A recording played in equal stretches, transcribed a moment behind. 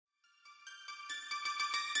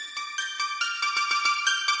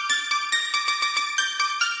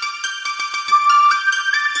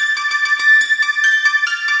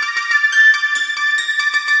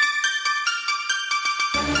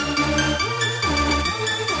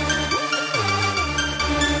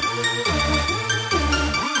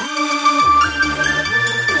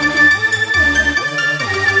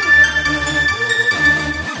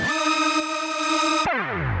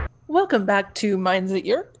Welcome back to Minds at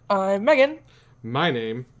York. I'm Megan. My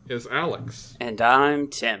name is Alex. And I'm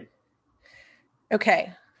Tim.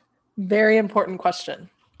 Okay, very important question.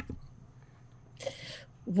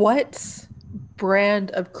 What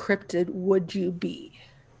brand of cryptid would you be?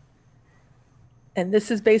 And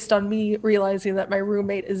this is based on me realizing that my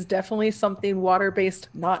roommate is definitely something water-based,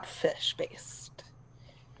 not fish-based.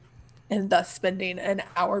 And thus spending an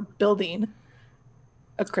hour building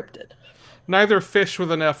a cryptid. Neither fish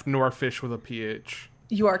with an F nor fish with a PH.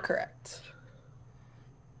 You are correct.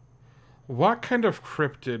 What kind of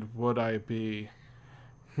cryptid would I be?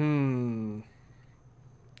 I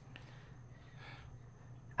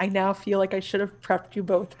now feel like I should have prepped you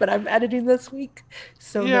both, but I'm editing this week,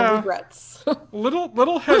 so no regrets.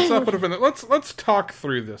 little heads up would have been. Let's talk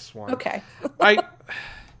through this one. Okay.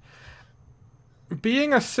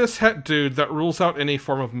 Being a cishet dude that rules out any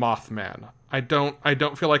form of Mothman. I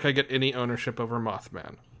don't feel like I get any ownership over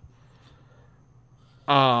Mothman.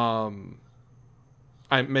 I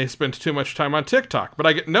may spend too much time on TikTok, but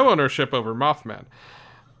I get no ownership over Mothman.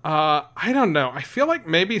 I don't know. I feel like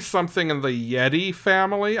maybe something in the Yeti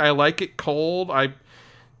family. I like it cold. I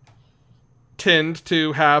tend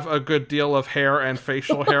to have a good deal of hair and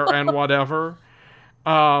facial hair and whatever.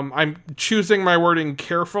 I'm choosing my wording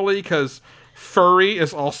carefully because furry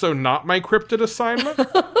is also not my cryptid assignment.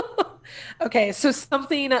 Okay, so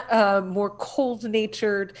something more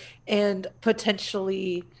cold-natured and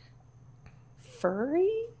potentially furry?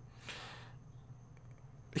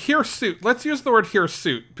 Hirsute. Let's use the word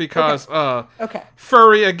hirsute because Okay.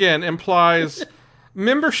 Furry, again, implies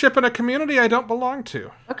membership in a community I don't belong to.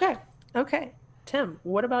 Okay. Tim,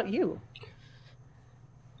 what about you?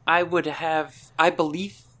 I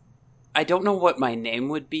believe, I don't know what my name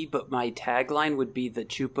would be, but my tagline would be the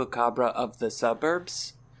Chupacabra of the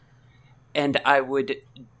suburbs. And I would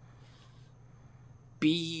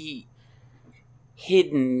be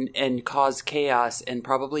hidden and cause chaos and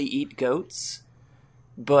probably eat goats.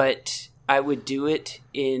 But I would do it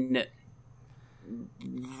in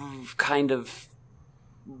kind of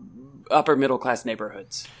upper middle class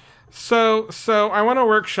neighborhoods. So I want to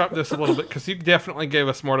workshop this a little bit because you definitely gave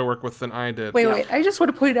us more to work with than I did. Wait. I just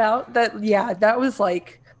want to point out that, that was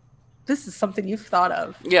like, this is something you've thought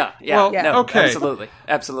of. Yeah. Well, No, okay.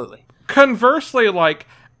 Absolutely. Conversely,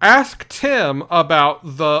 ask Tim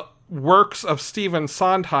about the works of Stephen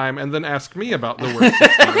Sondheim and then ask me about the works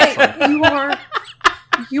of Stephen Sondheim.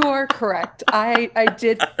 You are correct. I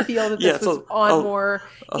did feel that this was on more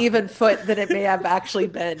even foot than it may have actually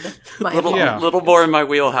been. Little more in my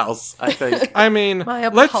wheelhouse, I think. I mean, my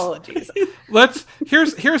apologies.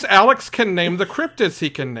 Here's Alex can name the cryptids he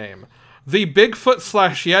can name. The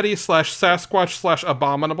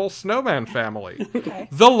Bigfoot/Yeti/Sasquatch/Abominable Snowman family. Okay.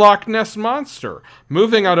 The Loch Ness Monster.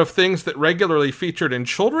 Moving out of things that regularly featured in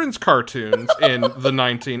children's cartoons in the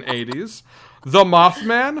 1980s. The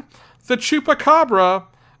Mothman. The Chupacabra.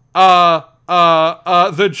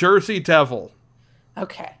 The Jersey Devil.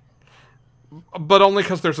 Okay. But only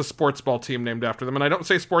because there's a sports ball team named after them. And I don't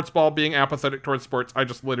say sports ball being apathetic towards sports. I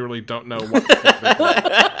just literally don't know what sport they play.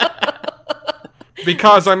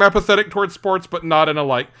 Because I'm apathetic towards sports, but not in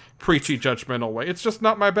a, preachy, judgmental way. It's just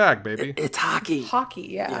not my bag, baby. It's hockey. Hockey,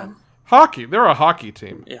 yeah. Hockey. They're a hockey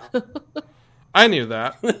team. Yeah. I knew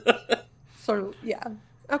that. Yeah.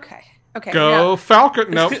 Okay. Go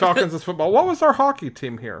Falcon. No, Falcons is football. What was our hockey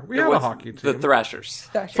team here? We had a hockey team. The Thrashers.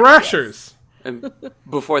 Thrashers. Yes. And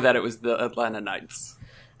before that, it was the Atlanta Knights.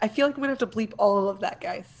 I feel like I'm going to have to bleep all of that,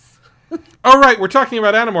 guys. Oh, right. We're talking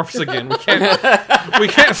about Animorphs again. We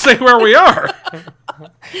can't say where we are.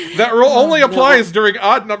 That rule only applies during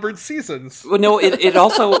odd-numbered seasons. Well, no, it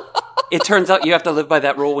also, it turns out you have to live by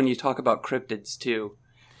that rule when you talk about cryptids, too.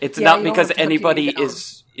 It's not because anybody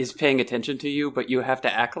is paying attention to you, but you have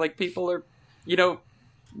to act like people are,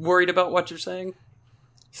 worried about what you're saying.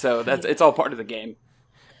 So it's all part of the game.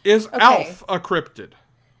 Is Alf a cryptid?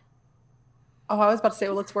 Oh, I was about to say,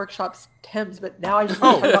 let's workshop Tim's, but now I just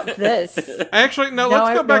want to talk about this. Actually, no,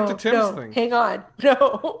 let's go back to Tim's thing. Hang on.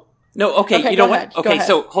 No, okay, you know what? Ahead, okay,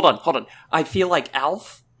 so hold on. I feel like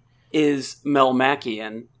Alf is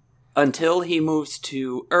Melmacian until he moves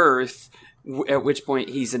to Earth, at which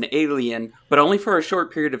point he's an alien, but only for a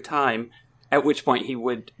short period of time, at which point he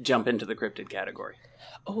would jump into the cryptid category.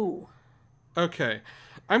 Oh. Okay.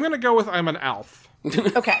 I'm going to go with I'm an Alf.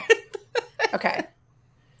 Okay.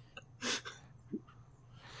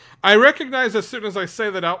 I recognize as soon as I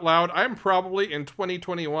say that out loud, I'm probably in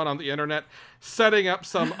 2021 on the internet setting up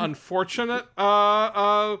some unfortunate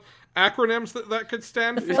acronyms that could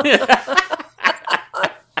stand for.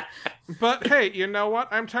 But hey, you know what?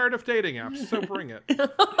 I'm tired of dating apps, so bring it.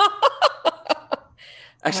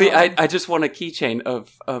 Actually, I just want a keychain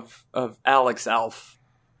of Alex Alf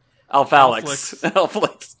Alex.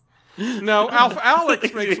 Alflix. No, Alf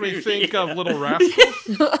Alex makes me think of Little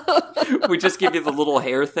Rascals. We just give you the little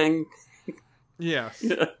hair thing. Yes.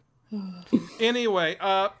 Anyway,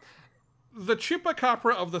 the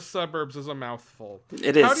chupacabra of the suburbs is a mouthful.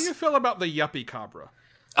 It is. How do you feel about the yuppie cabra?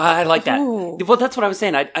 I like that. Ooh. Well, that's what I was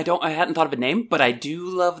saying. I hadn't thought of a name, but I do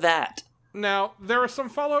love that. Now, there are some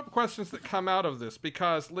follow-up questions that come out of this,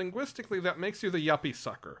 because linguistically that makes you the yuppie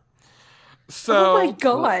sucker. So, oh my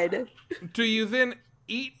god. Do you then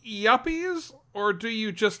eat yuppies, or do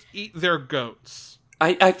you just eat their goats?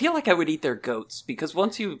 I feel like I would eat their goats, because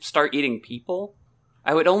once you start eating people,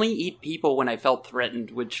 I would only eat people when I felt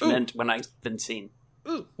threatened, which meant when I've been seen.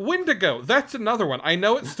 Ooh, Wendigo, that's another one. I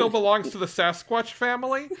know it still belongs to the Sasquatch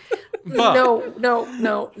family, but...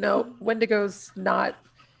 No. Wendigo's not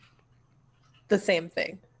the same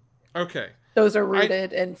thing. Okay. Those are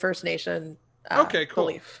rooted in First Nation okay, cool.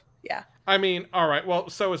 belief. Yeah. I mean, alright, well,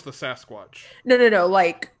 so is the Sasquatch. No,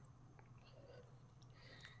 like...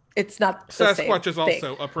 It's not the Sasquatch same is thing.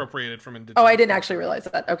 also appropriated from indigenous. Oh, I didn't actually realize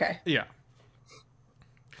that. Okay. Yeah.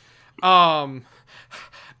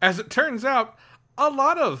 As it turns out, a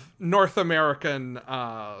lot of North American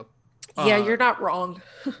Yeah, you're not wrong.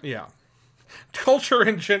 yeah. Culture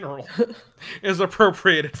in general is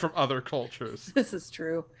appropriated from other cultures. This is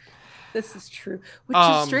true. Which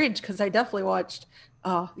is strange, because I definitely watched...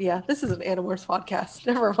 yeah, this is an Animorphs podcast.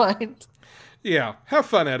 Never mind. Yeah. Have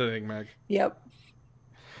fun editing, Meg. Yep.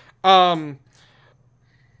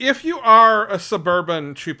 If you are a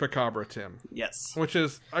suburban chupacabra, Tim. Yes. Which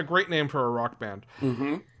is a great name for a rock band.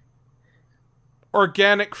 Mm-hmm.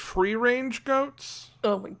 Organic free-range goats?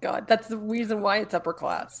 Oh my god, that's the reason why it's upper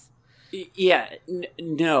class. Yeah,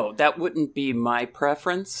 no, that wouldn't be my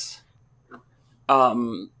preference.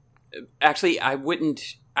 Actually, I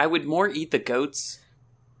would more eat the goats.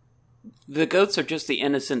 The goats are just the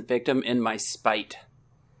innocent victim in my spite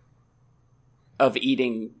of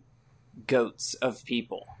eating goats of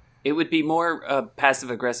people. It would be more a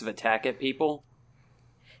passive-aggressive attack at people.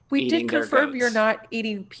 We did confirm you're not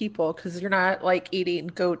eating people, because you're not, like, eating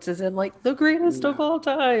goats as in, like, the greatest of all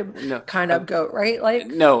time kind of goat, right? Like,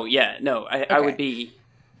 No, I Okay.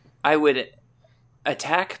 I would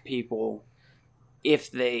attack people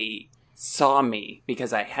if they saw me,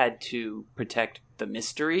 because I had to protect the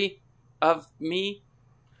mystery of me,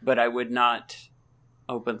 but I would not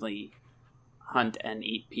openly hunt and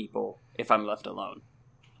eat people if I'm left alone.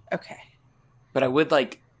 Okay. But I would,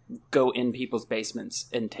 like, go in people's basements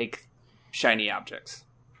and take shiny objects.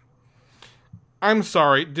 I'm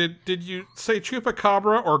sorry, did you say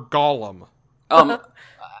chupacabra or Gollum?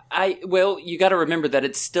 Well, you gotta remember that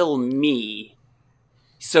it's still me.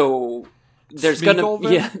 So there's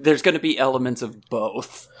Smeagol, there's gonna be elements of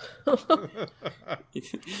both.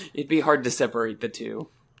 It'd be hard to separate the two.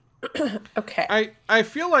 Okay. I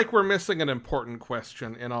feel like we're missing an important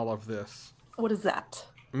question in all of this. What is that?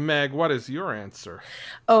 Meg, what is your answer?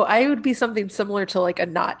 Oh, I would be something similar to, like, a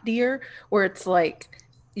not deer, where it's like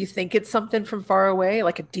you think it's something from far away,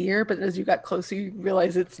 like a deer, but as you got closer, you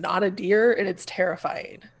realize it's not a deer, and it's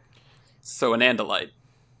terrifying. So an Andalite.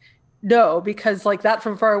 No, because, like, that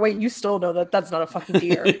from far away, you still know that that's not a fucking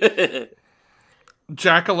deer.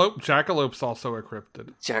 Jackalope. Jackalope's also a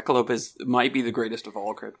cryptid. Jackalope might be the greatest of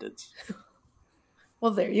all cryptids.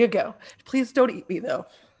 Well, there you go. Please don't eat me, though.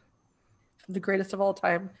 The greatest of all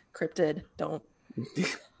time, cryptid. Don't.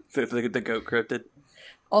 the goat cryptid.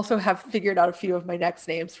 Also have figured out a few of my next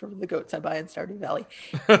names from the goats I buy in Stardew Valley.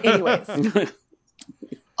 Anyways.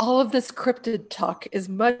 All of this cryptid talk is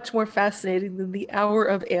much more fascinating than the hour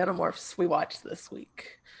of Animorphs we watched this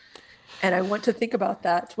week. And I want to think about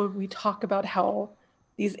that when we talk about how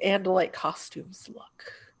these Andalite costumes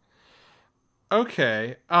look.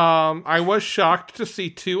 Okay. I was shocked to see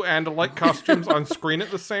two Andalite costumes on screen at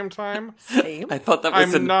the same time. Same. I thought that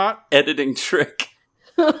was editing trick.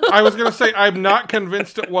 I was going to say, I'm not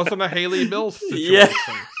convinced it wasn't a Haley Mills situation.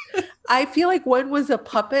 Yeah. I feel like one was a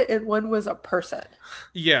puppet and one was a person.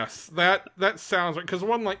 Yes, that sounds right. Because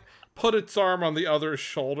one, like, put its arm on the other's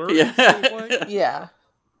shoulder. Yeah. It seems like. Yeah.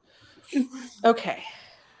 Okay.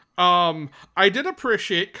 I did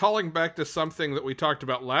appreciate calling back to something that we talked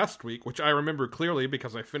about last week, which I remember clearly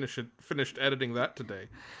because I finished editing that today.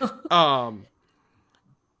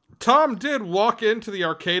 Tom did walk into the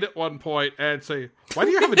arcade at one point and say, "Why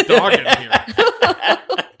do you have a dog in here?"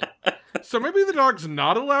 So maybe the dog's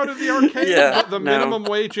not allowed in the arcade, but the minimum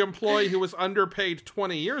wage employee who was underpaid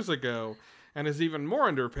 20 years ago and is even more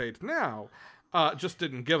underpaid now just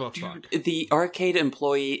didn't give a fuck. The arcade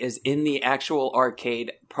employee is in the actual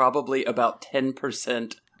arcade probably about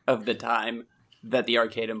 10% of the time that the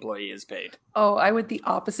arcade employee is paid. Oh, I went the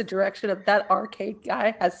opposite direction of that arcade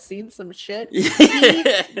guy has seen some shit.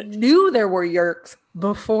 He knew there were yerks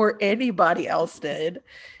before anybody else did.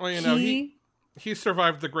 Well, you know, he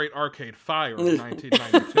survived the Great Arcade Fire in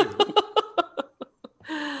 1992.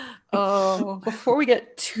 Oh, before we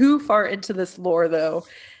get too far into this lore, though,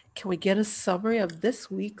 can we get a summary of this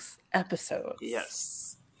week's episode?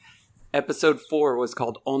 Yes. Episode 4 was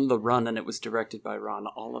called On the Run, and it was directed by Ron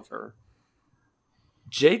Oliver.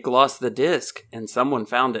 Jake lost the disc, and someone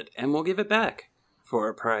found it, and will give it back for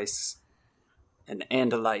a price. An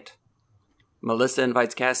Andalite. Melissa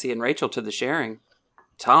invites Cassie and Rachel to the sharing.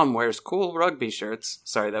 Tom wears cool rugby shirts.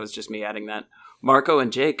 Sorry, that was just me adding that. Marco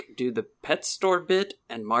and Jake do the pet store bit,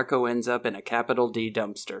 and Marco ends up in a capital D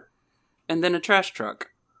dumpster. And then a trash truck.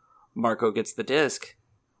 Marco gets the disc,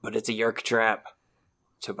 but it's a yerk trap.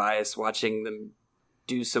 Tobias watching them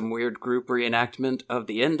do some weird group reenactment of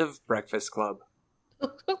the end of Breakfast Club.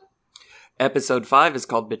 Episode 5 is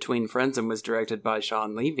called Between Friends and was directed by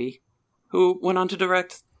Sean Levy, who went on to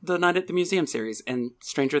direct the Night at the Museum series and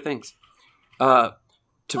Stranger Things.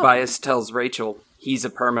 Tobias tells Rachel he's a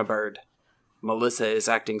permabird. Melissa is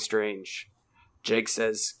acting strange. Jake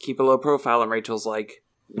says, keep a low profile, and Rachel's like,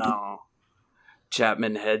 no.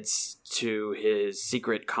 Chapman heads to his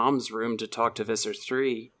secret comms room to talk to Visser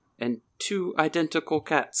 3, and 2 identical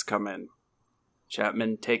cats come in.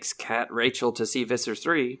 Chapman takes Cat Rachel to see Visser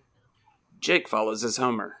 3. Jake follows as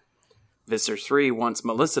Homer. Visser 3 wants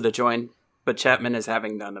Melissa to join, but Chapman is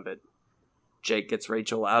having none of it. Jake gets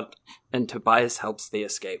Rachel out, and Tobias helps the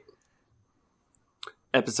escape.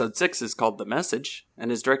 Episode 6 is called The Message,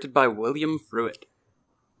 and is directed by William Fruitt.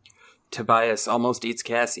 Tobias almost eats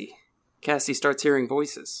Cassie. Cassie starts hearing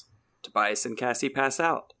voices. Tobias and Cassie pass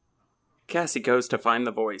out. Cassie goes to find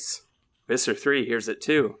the voice. Visser 3 hears it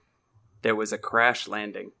too. There was a crash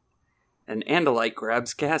landing. An Andalite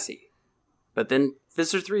grabs Cassie. But then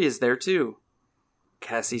Visser 3 is there too.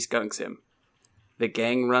 Cassie skunks him. The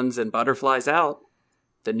gang runs and butterflies out.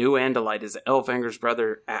 The new Andalite is Elfanger's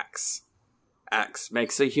brother, Axe. Axe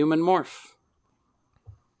makes a human morph.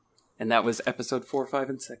 And that was episode 4, 5,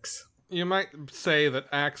 and 6. You might say that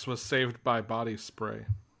Axe was saved by body spray.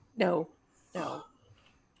 No.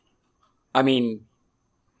 I mean,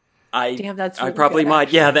 Damn, that's really I probably good,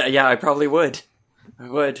 might. Yeah, I probably would. I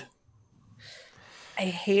would. I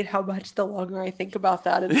hate how much the longer I think about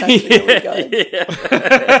that, it's actually really good.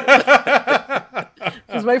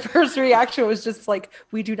 Because my first reaction was just like,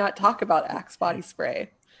 we do not talk about Axe body spray.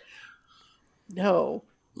 No,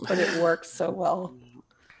 but it works so well.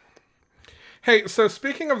 Hey, so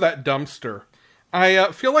speaking of that dumpster,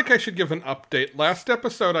 I feel like I should give an update. Last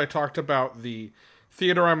episode, I talked about the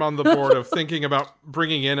theater I'm on the board of thinking about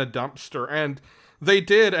bringing in a dumpster, and they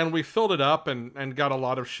did, and we filled it up and got a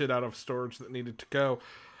lot of shit out of storage that needed to go.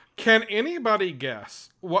 Can anybody guess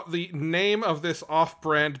what the name of this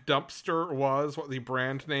off-brand dumpster was? What the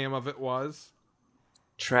brand name of it was?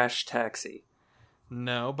 Trash Taxi.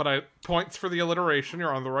 No, but points for the alliteration.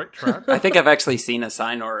 You're on the right track. I think I've actually seen a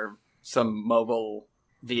sign or some mobile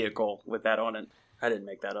vehicle with that on it. I didn't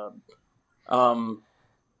make that up. Probably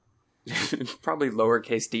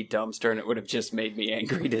lowercase d dumpster, and it would have just made me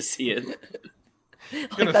angry to see it.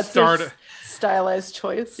 Like that's a stylized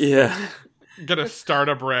choice. Yeah. Gonna start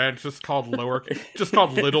a brand just called Little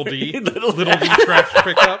D. Little D trash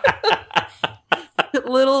pickup.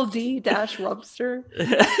 Little D dash Rumpster.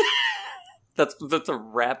 That's a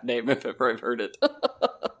rap name if ever I've heard it.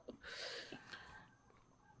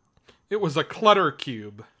 It was a clutter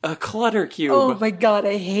cube. A clutter cube. Oh my god,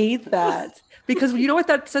 I hate that. Because you know what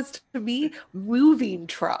that says to me? Moving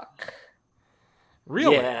truck.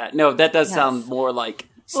 Really? Yeah, no, that does sound more like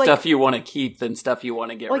stuff you want to keep than stuff you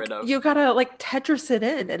want to get rid of. You gotta Tetris it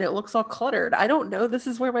in and it looks all cluttered. I don't know. This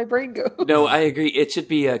is where my brain goes. No, I agree. It should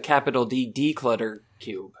be a capital D declutter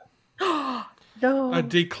cube. No. A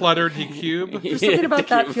decluttered cube? Something about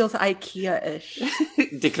that feels IKEA-ish.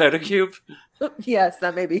 Declutter cube? Yes,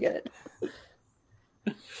 that may be it.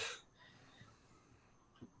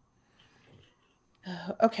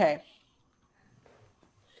 Okay.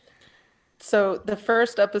 So the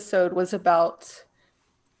first episode was about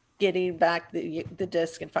getting back the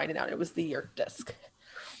disc and finding out it was the Yerk disc.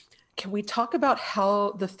 Can we talk about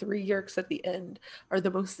how the 3 Yerks at the end are the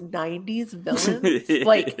most 90s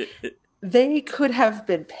villains? They could have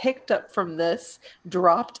been picked up from this,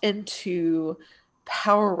 dropped into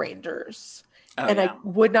Power Rangers, I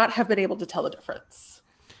would not have been able to tell the difference.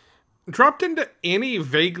 dropped into any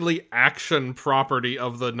vaguely action property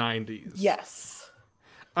of the 90s. Yes.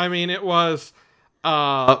 I mean, it was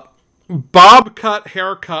bob cut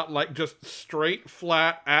haircut, like just straight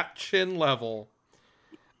flat at chin level.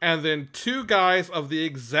 And then two guys of the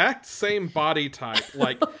exact same body type,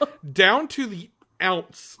 like down to the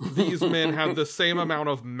ounce, these men had the same amount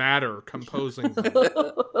of matter composing them.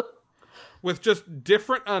 With just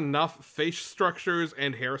different enough face structures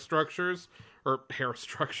and hair structures. Or hair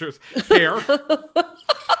structures. Hair.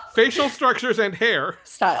 Facial structures and hair.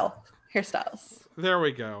 Hairstyles. There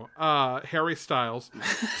we go. Harry Styles.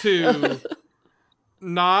 To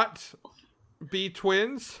not be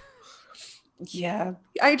twins. Yeah.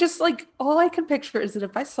 I just, like, all I can picture is that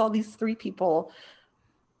if I saw these three people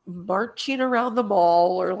marching around the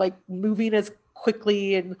mall or, like, moving as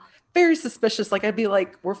quickly and very suspicious, like, I'd be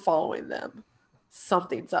like, we're following them.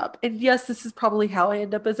 Something's up. And yes, this is probably how I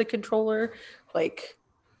end up as a controller. Like,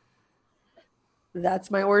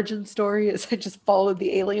 that's my origin story, is I just followed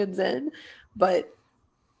the aliens in. But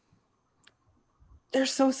they're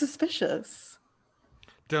so suspicious.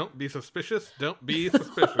 Don't be suspicious. Don't be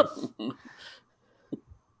suspicious.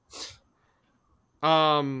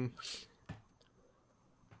 Can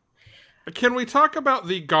we talk about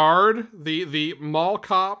the guard, the mall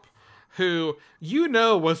cop, who,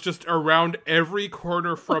 was just around every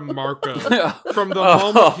corner from Marco from the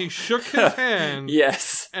moment he shook his hand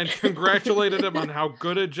yes, and congratulated him on how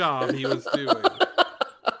good a job he was doing.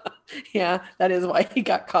 Yeah, that is why he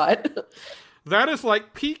got caught. That is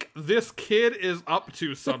like peak, this kid is up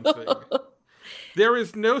to something. There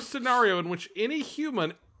is no scenario in which any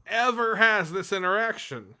human ever has this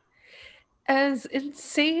interaction. As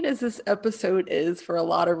insane as this episode is for a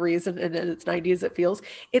lot of reason, and in its 90s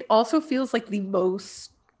it also feels like the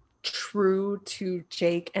most true to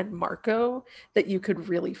Jake and Marco that you could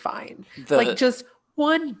really find. Like, just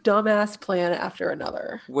one dumbass plan after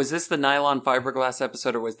another. Was this the nylon fiberglass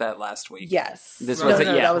episode, or was that last week? Yes. This was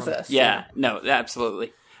yeah. That was this. Yeah, no,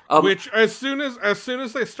 absolutely. Which, as soon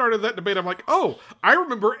as they started that debate, I'm like, oh, I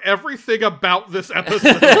remember everything about this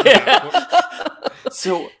episode.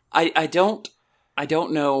 So I don't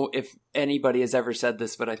know if anybody has ever said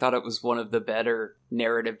this, but I thought it was one of the better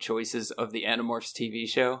narrative choices of the Animorphs TV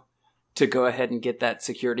show to go ahead and get that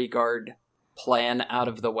security guard plan out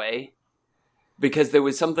of the way. Because there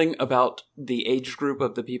was something about the age group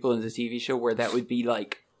of the people in the TV show where that would be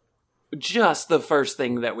like just the first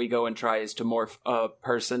thing that we go and try is to morph a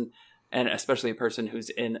person, and especially a person who's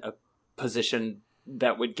in a position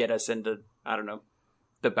that would get us into, I don't know,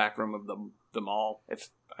 the back room of the mall. If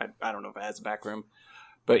I don't know if it has a back room,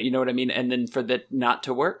 but you know what I mean? And then for that not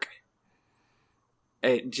to work,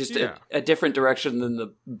 a different direction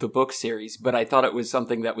than the book series, but I thought it was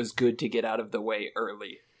something that was good to get out of the way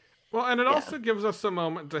early. Well, and it also gives us a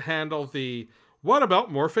moment to handle the, what about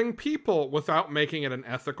morphing people without making it an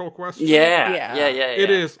ethical question? Yeah. It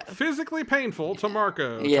is physically painful to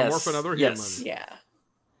Marco to morph another human. Yeah.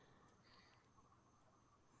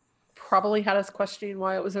 Probably had us questioning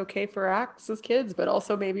why it was okay for Axe as kids, but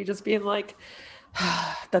also maybe just being like,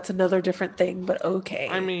 that's another different thing, but okay.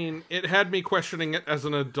 I mean, it had me questioning it as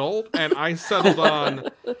an adult, and I settled on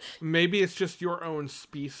maybe it's just your own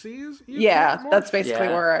species. That's basically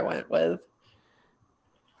where I went with.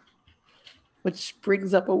 Which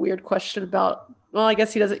brings up a weird question about, well, I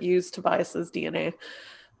guess he doesn't use Tobias's DNA.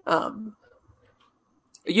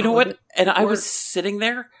 You know what? And I was sitting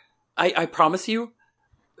there, I promise you,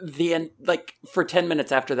 the end, like, for 10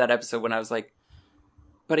 minutes after that episode when I was like,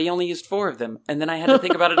 but he only used 4 of them. And then I had to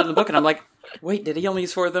think about it in the book, and I'm like, wait, did he only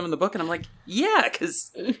use 4 of them in the book? And I'm like, yeah, because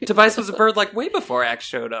Tobias was a bird, like, way before Axe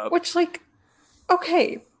showed up. Which, like,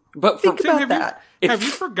 okay. But think about that. Have you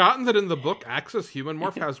forgotten that in the book, Axe's human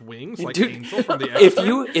morph has wings, like Dude, Angel from the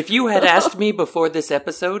X-Men? If you had asked me before this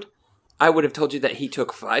episode, I would have told you that he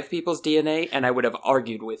took 5 people's DNA, and I would have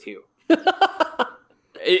argued with you.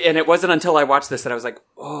 And it wasn't until I watched this that I was like,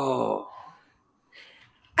 oh.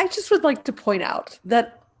 I just would like to point out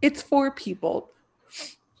that it's 4 people,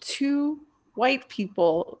 2 white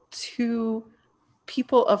people, 2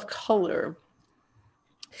 people of color.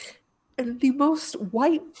 And the most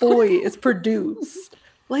white boy is produced.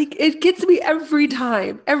 Like, it gets me every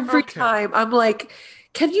time. Every time. I'm like,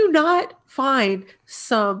 can you not find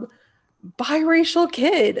some biracial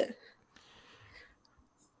kid?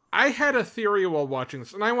 I had a theory while watching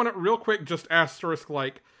this, and I want to real quick just asterisk,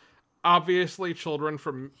 like, obviously children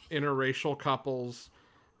from interracial couples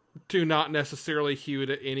do not necessarily hew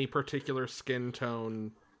to any particular skin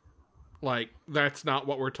tone. Like, that's not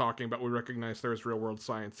what we're talking about. We recognize there's real world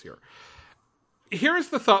science here. Here's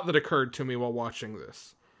the thought that occurred to me while watching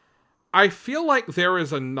this. I feel like there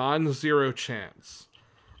is a non-zero chance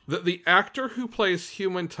that the actor who plays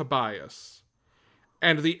human Tobias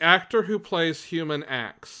and the actor who plays human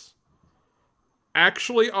Axe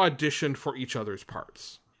actually auditioned for each other's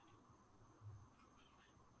parts.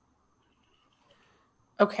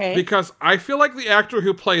 Okay. Because I feel like the actor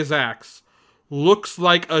who plays Axe looks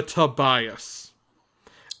like a Tobias.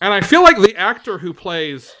 And I feel like the actor who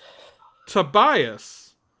plays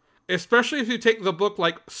Tobias, especially if you take the book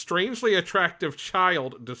like strangely attractive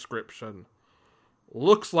child description,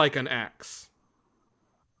 looks like an Axe.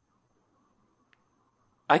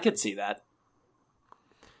 I could see that.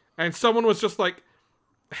 And someone was just like,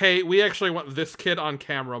 hey, we actually want this kid on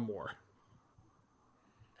camera more.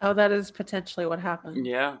 Oh, that is potentially what happened.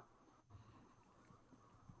 Yeah.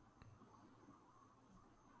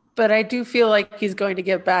 But I do feel like he's going to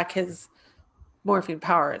get back his morphine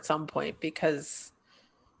power at some point because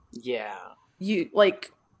Yeah.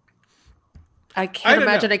 I can't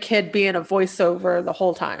imagine a kid being a voiceover the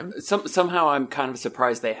whole time. Somehow I'm kind of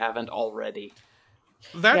surprised they haven't already.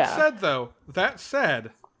 That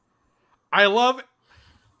said, I love,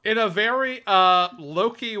 in a very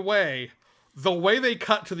Loki way, the way they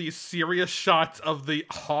cut to these serious shots of the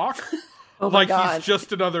Hawk, Oh my like God. he's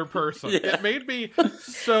just another person. Yeah. It made me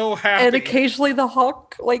so happy. And occasionally the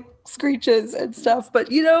Hawk like screeches and stuff.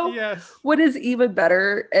 But Yes. what is even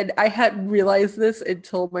better, and I hadn't realized this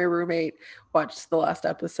until my roommate watched the last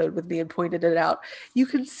episode with me and pointed it out. You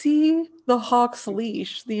can see the Hawk's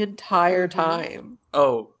leash the entire time.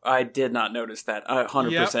 Oh, I did not notice that.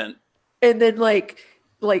 100%. And then like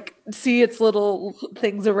see its little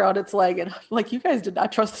things around its leg, and I'm like, you guys did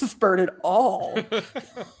not trust this bird at all.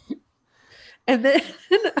 And then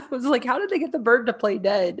I was like, how did they get the bird to play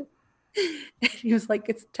dead? And he was like,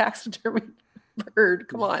 it's a taxidermy bird.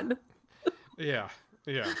 Come on. Yeah.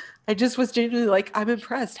 I just was genuinely like, I'm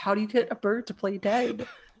impressed. How do you get a bird to play dead?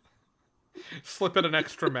 Slip in an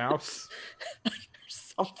extra mouse. Or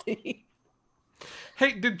something.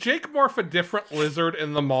 Hey, did Jake morph a different lizard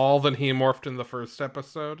in the mall than he morphed in the first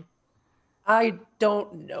episode? I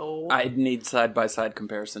don't know. I'd need side-by-side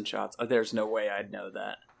comparison shots. There's no way I'd know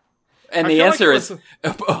that. And I the feel like answer it is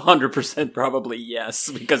 100% probably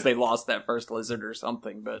yes, because they lost that first lizard or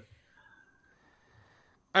something, but...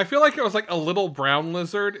 I feel like it was like a little brown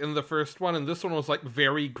lizard in the first one, and this one was like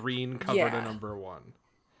very green covered in number 1.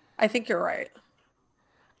 I think you're right.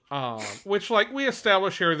 Which, like, we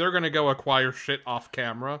establish here, they're going to go acquire shit off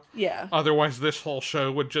camera. Yeah. Otherwise, this whole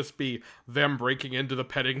show would just be them breaking into the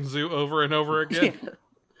petting zoo over and over again.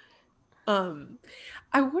 Yeah.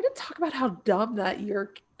 I want to talk about how dumb that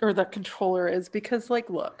the controller is, because, like,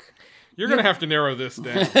 look. You're going to have to narrow this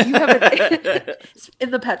down. You have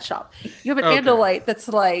in the pet shop. You have an Andalite that's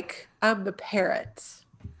like, I'm the parrot.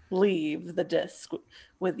 Leave the disc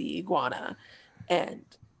with the iguana. And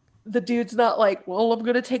the dude's not like, well, I'm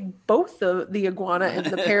going to take both the iguana and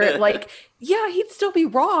the parrot. Like, yeah, he'd still be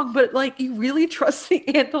wrong, but, like, you really trust the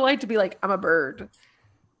Andalite to be like, I'm a bird.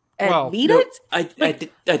 And meet it? I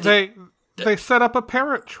did. They set up a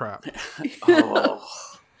parrot trap. Oh.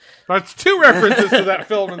 That's 2 references to that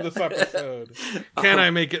film in this episode. Can I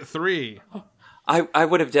make it 3? I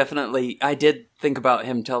would have definitely... I did think about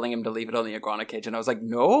him telling him to leave it on the iguana cage, and I was like,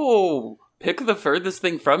 no! Pick the furthest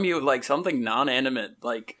thing from you, like something non-animate.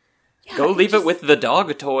 Like, go leave it with the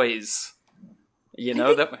dog toys.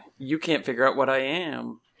 That you can't figure out what I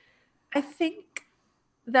am. I think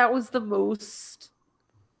that was the most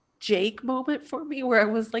Jake moment for me, where I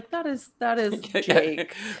was like, that is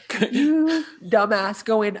Jake. You dumbass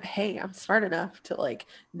going, hey, I'm smart enough to like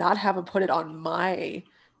not have him put it on my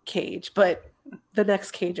cage, but the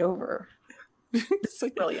next cage over. It's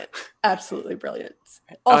like brilliant. Absolutely brilliant.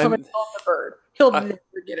 Also, I'm the bird. He'll never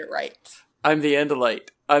get it right. I'm the Andalite.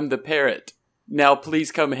 I'm the parrot. Now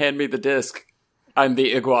please come hand me the disc. I'm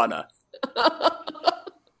the iguana.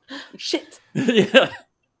 Shit. Yeah.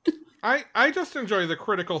 I just enjoy the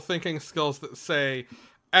critical thinking skills that say,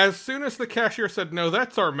 as soon as the cashier said, no,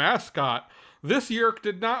 that's our mascot, this Yeerk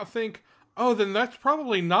did not think, oh, then that's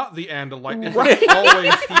probably not the Andalite. If it's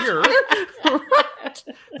always here. Right.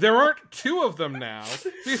 There aren't 2 of them now.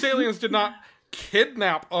 These aliens did not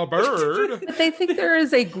kidnap a bird. But they think there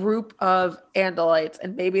is a group of Andalites,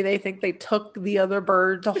 and maybe they think they took the other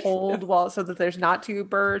bird to hold so that there's not 2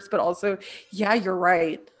 birds, but also, yeah, you're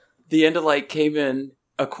right. The Andalite came in,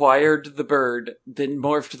 acquired the bird, then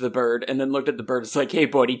morphed the bird, and then looked at the bird. It's like, hey,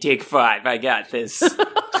 buddy, take 5. I got this.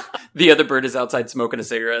 The other bird is outside smoking a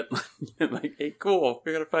cigarette. Like, hey, cool.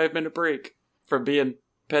 We got a 5-minute break from being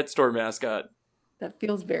pet store mascot. That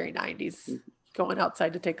feels very 90s. going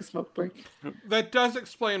outside to take a smoke break. That does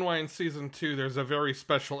explain why in season 2 there's a very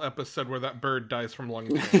special episode where that bird dies from lung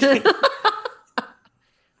cancer. I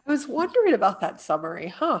was wondering about that summary.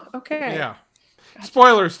 Huh, okay. Yeah.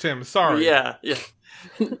 Spoilers, Tim. Sorry. Yeah.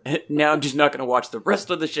 Now I'm just not going to watch the rest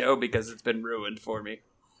of the show because it's been ruined for me.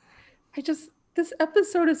 This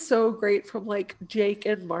episode is so great from, like, Jake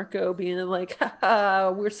and Marco being like, haha,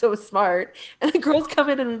 we're so smart. And the girls come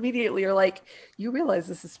in and immediately are like, you realize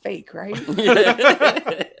this is fake, right?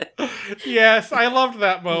 Yes, I loved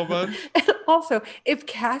that moment. And also, if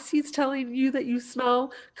Cassie's telling you that you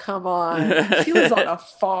smell, come on. She was on a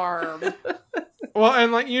farm. Well,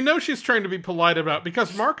 and, like, she's trying to be polite about,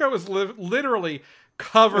 because Marco is literally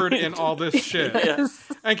covered in all this shit. Yes.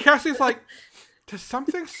 And Cassie's like, does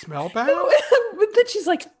something smell bad? But then she's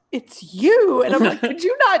like, it's you. And I'm like, could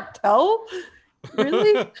you not tell?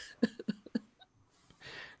 Really?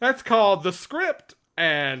 That's called the script,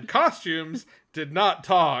 and costumes did not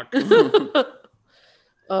talk.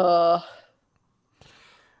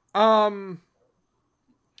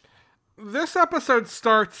 This episode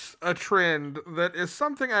starts a trend that is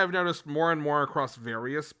something I've noticed more and more across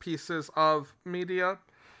various pieces of media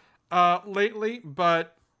lately,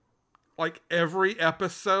 but like every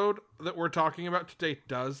episode that we're talking about today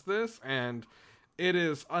does this, and it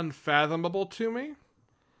is unfathomable to me.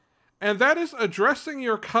 And that is addressing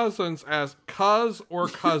your cousins as cuz or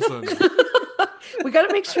cousin. We got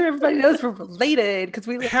to make sure everybody knows we're related because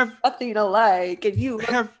we look nothing alike, and you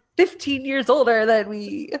look 15 years older than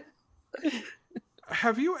we.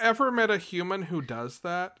 Have you ever met a human who does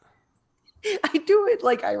that? I do it,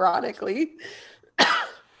 like, ironically.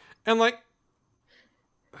 And, like,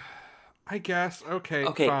 I guess, okay,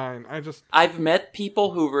 fine. I've met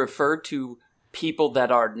people who refer to people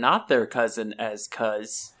that are not their cousin as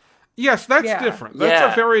cuz. Yes, that's different.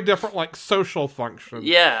 That's a very different, like, social function.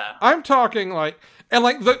 Yeah. I'm talking, like, and,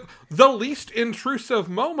 like, the least intrusive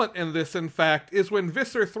moment in this, in fact, is when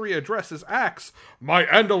Visser 3 addresses Axe, my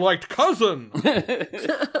Andalite cousin.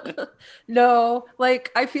 No, like,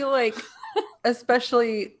 I feel like,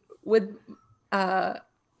 especially with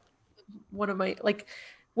one of my, like,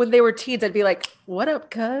 when they were teens, I'd be like, what up,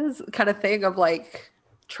 cuz? Kind of thing of, like,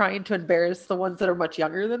 trying to embarrass the ones that are much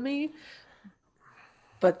younger than me.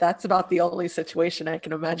 But that's about the only situation I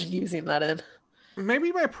can imagine using that in.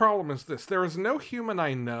 Maybe my problem is this. There is no human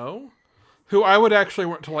I know who I would actually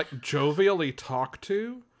want to, like, jovially talk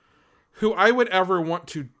to, who I would ever want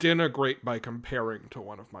to denigrate by comparing to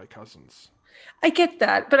one of my cousins. I get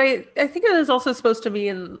that, but I think it is also supposed to be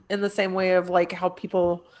in the same way of, like, how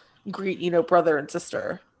people greet, brother and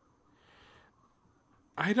sister.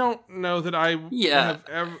 I don't know that I have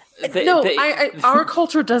ever... Our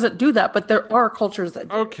culture doesn't do that, but there are cultures that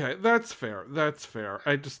do. Okay, that's fair.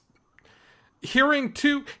 I just... Hearing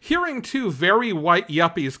two very white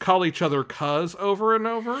yuppies call each other cuz over and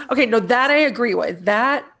over... Okay, no, that I agree with.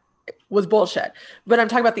 That was bullshit. But I'm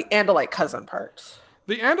talking about the Andalite cousin part.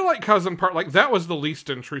 The Andalite cousin part, like, that was the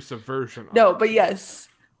least intrusive version of it. But yes,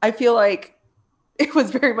 I feel like it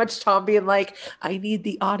was very much Tom being like, I need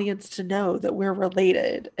the audience to know that we're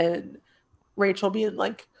related. And Rachel being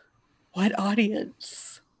like, what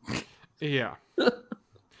audience? Yeah.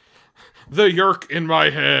 The yerk in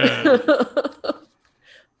my head.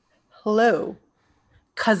 Hello,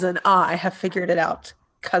 cousin. I have figured it out.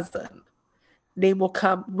 Cousin. Name will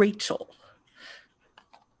come Rachel.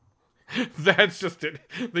 That's just it.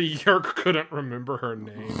 The yerk couldn't remember her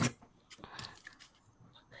name.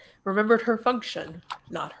 Remembered her function,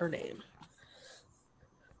 not her name.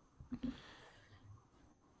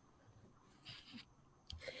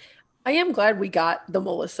 I am glad we got the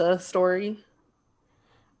Melissa story.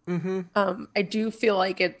 Mm-hmm. I do feel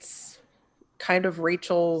like it's kind of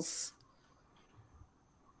Rachel's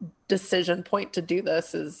decision point to do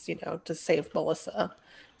this is, to save Melissa.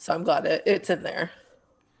 So I'm glad it's in there.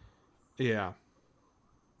 Yeah.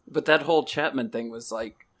 But that whole Chapman thing was,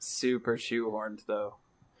 like, super shoehorned, though.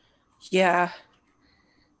 Yeah.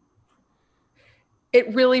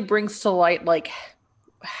 It really brings to light, like,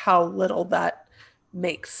 how little that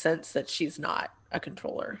makes sense that she's not a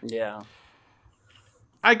controller. Yeah.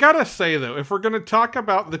 I gotta say, though, if we're gonna talk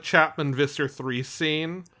about the Chapman Visser 3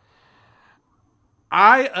 scene,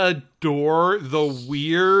 I adore the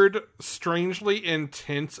weird, strangely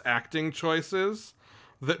intense acting choices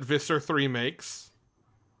that Visser 3 makes.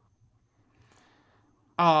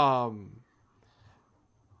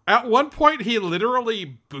 At one point, he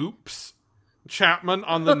literally boops Chapman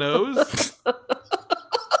on the nose.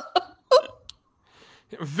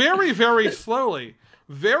 Very, very slowly.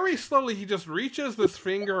 Very slowly, he just reaches this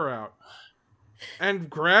finger out And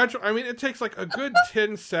gradually, I mean, it takes like a good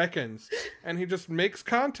 10 seconds, and he just makes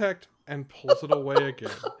contact and pulls it away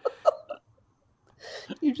again.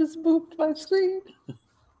 You just moved my screen.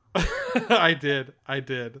 I did.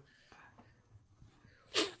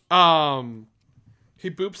 He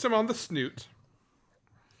boops him on the snoot.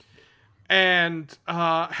 And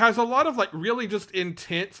has a lot of like really just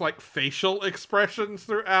intense like facial expressions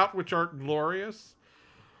throughout, which are glorious.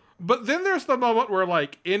 But then there's the moment where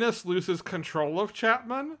like Innes loses control of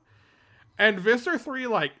Chapman, and Visser 3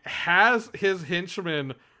 like has his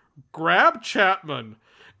henchman grab Chapman,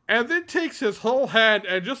 and then takes his whole hand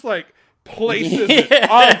and just like places it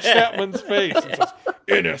on Chapman's face and says,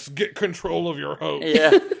 "Innes, get control of your host."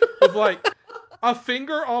 Yeah. With like a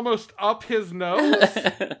finger almost up his nose.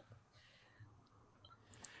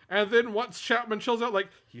 And then once Chapman chills out, like,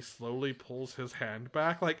 he slowly pulls his hand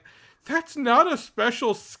back. Like, that's not a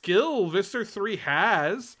special skill Visser 3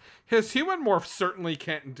 has. His human morph certainly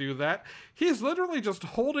can't do that. He's literally just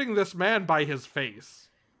holding this man by his face.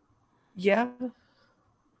 Yeah.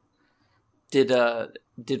 Did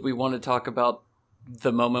we want to talk about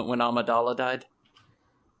the moment when Amidala died?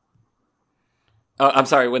 Oh, I'm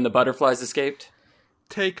sorry, when the butterflies escaped?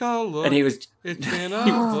 Take a look. And he was... It's in a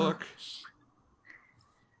book.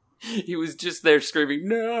 He was just there screaming,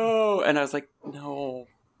 "No!" And I was like, no.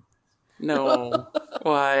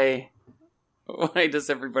 Why? Why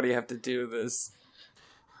does everybody have to do this?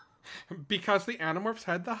 Because the Animorphs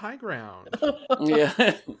had the high ground.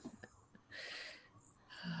 Yeah.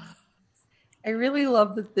 I really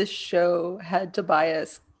love that this show had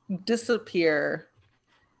Tobias disappear.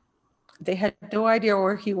 They had no idea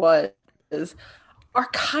where he was. Are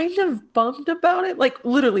kind of bummed about it. Like,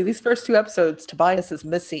 literally, these first 2 episodes, Tobias is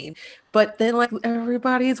missing. But then, like,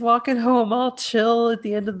 everybody's walking home all chill at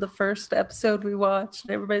the end of the first episode we watched.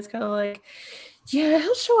 And everybody's kind of like, yeah,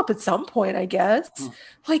 he'll show up at some point, I guess.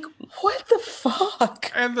 Like, what the fuck?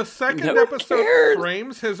 And the second episode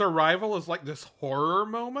frames his arrival as, like, this horror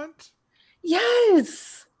moment.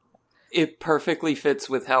 Yes. It perfectly fits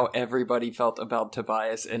with how everybody felt about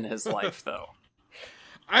Tobias in his life, though.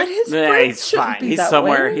 But his friends he's fine. Be he's that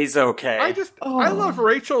somewhere. way. He's okay. I love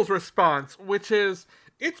Rachel's response, which is,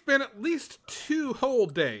 it's been at least 2 whole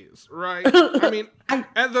days, right? I mean,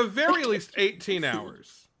 at the very least 18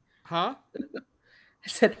 hours. Huh? I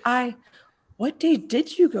said, what day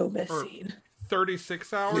did you go missing? Or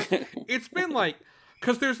 36 hours? It's been like,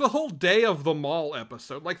 because there's the whole Day of the Mall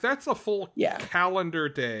episode. Like, that's a full calendar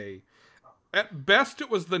day. At best, it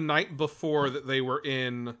was the night before that they were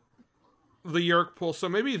in the Yeerk pool, so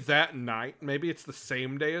maybe that night, maybe it's the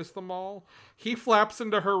same day as the mall, he flaps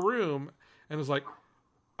into her room and is like,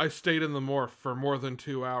 "I stayed in the morph for more than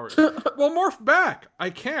 2 hours." Well, morph back. I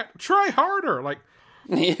can't. Try harder. Like,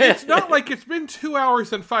 it's not like it's been 2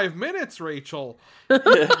 hours and 5 minutes, Rachel.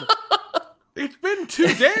 It's been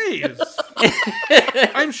 2 days.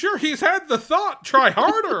 I'm sure he's had the thought, try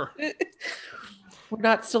harder. We're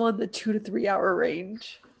not still in the 2 to 3 hour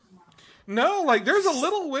range. No, like, there's a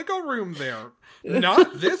little wiggle room there.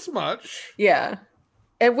 Not this much. Yeah.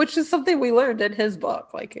 And which is something we learned in his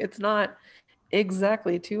book. Like, it's not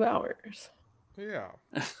exactly 2 hours. Yeah.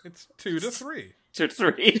 It's 2 to 3. 2 to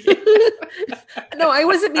 3. No, I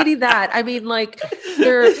wasn't meaning that. I mean, like,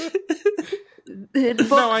 in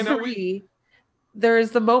book 3, there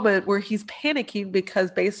is the moment where he's panicking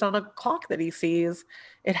because based on a clock that he sees,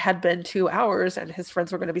 it had been 2 hours and his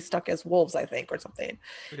friends were going to be stuck as wolves, I think, or something.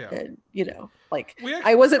 Yeah. And,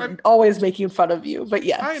 I wasn't always making fun of you, but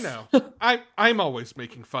yes. I know. I'm always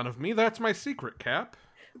making fun of me. That's my secret, Cap.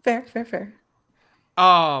 Fair.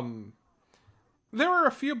 There are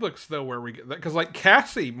a few books, though, where we get that. Because, like,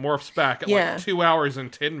 Cassie morphs back at, like, 2 hours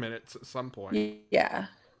and 10 minutes at some point. Yeah.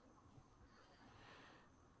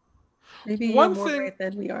 Maybe you're more right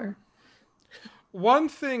than we are. One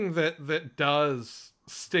thing that does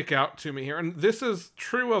stick out to me here, and this is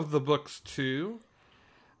true of the books too,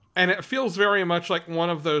 and it feels very much like one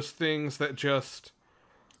of those things that just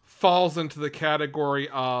falls into the category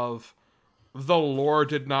of the lore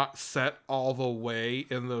did not set all the way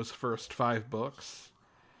in those first 5 books.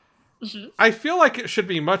 Mm-hmm. I feel like it should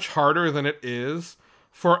be much harder than it is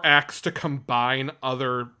for Axe to combine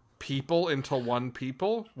other people into one person.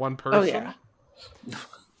 Oh, yeah.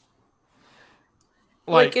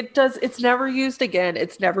 Like it does, it's never used again.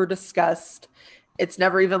 It's never discussed. It's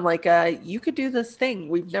never even like you could do this thing.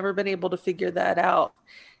 We've never been able to figure that out.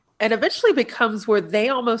 And eventually becomes where they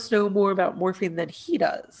almost know more about morphing than he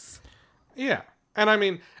does. Yeah. And I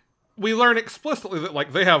mean, we learn explicitly that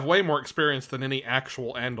like they have way more experience than any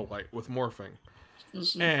actual Andalite with morphing.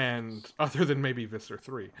 Mm-hmm. And other than maybe Visser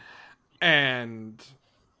 3. And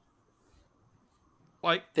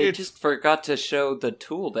Like, they just forgot to show the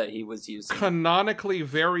tool that he was using. Canonically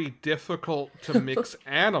very difficult to mix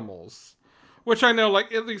animals. Which I know,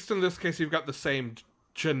 like, at least in this case, you've got the same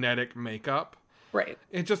genetic makeup. Right.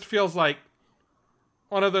 It just feels like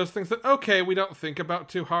one of those things that, okay, we don't think about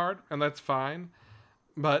too hard, and that's fine.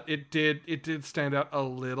 But it did stand out a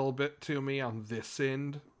little bit to me on this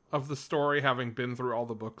end of the story, having been through all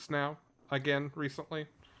the books now, again, recently.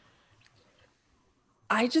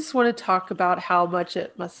 I just want to talk about how much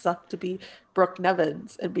it must suck to be Brooke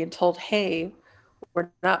Nevins and being told, hey, we're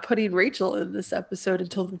not putting Rachel in this episode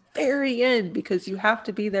until the very end because you have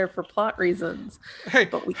to be there for plot reasons. Hey,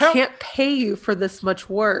 but we can't pay you for this much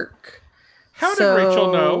work. How did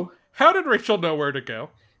Rachel know? How did Rachel know where to go?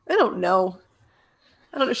 I don't know.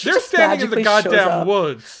 They're standing in the goddamn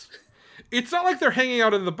woods. It's not like they're hanging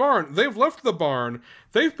out in the barn. They've left the barn.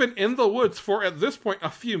 They've been in the woods for, at this point, a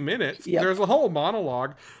few minutes. Yep. There's a whole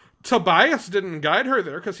monologue. Tobias didn't guide her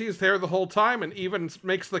there because he's there the whole time and even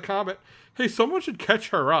makes the comment, hey, someone should catch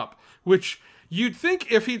her up. Which you'd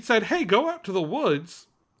think if he'd said, hey, go out to the woods,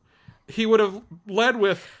 he would have led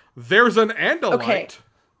with, there's an Andalite.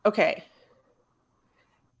 Okay.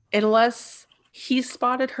 Unless he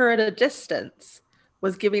spotted her at a distance,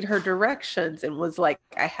 was giving her directions and was like,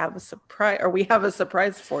 I have a surprise, or we have a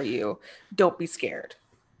surprise for you. Don't be scared.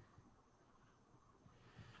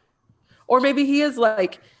 Or maybe he is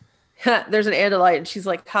like, there's an Andalite, and she's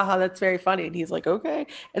like, haha, that's very funny. And he's like, okay.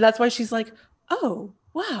 And that's why she's like, oh,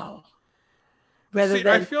 wow. Rather than,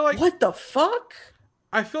 I feel like, what the fuck?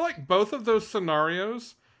 I feel like both of those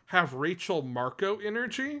scenarios have Rachel Marco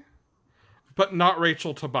energy, but not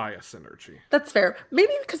Rachel Tobias energy. That's fair.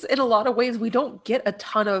 Maybe because in a lot of ways we don't get a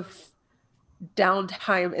ton of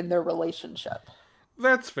downtime in their relationship.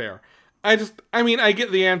 That's fair. I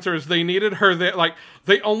get the answer is they needed her there. Like,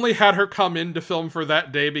 they only had her come in to film for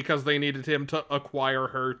that day because they needed him to acquire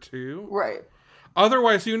her too. Right.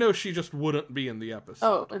 Otherwise, she just wouldn't be in the episode.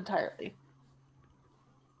 Oh, entirely.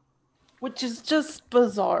 Which is just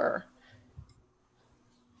bizarre.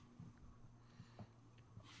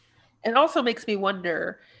 It also makes me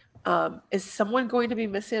wonder, is someone going to be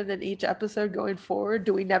missing in each episode going forward?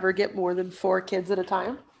 Do we never get more than 4 kids at a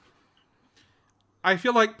time? I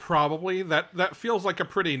feel like probably that feels like a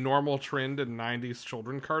pretty normal trend in 90s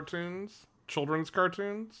children's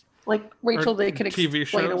cartoons. Like Rachel, they can explain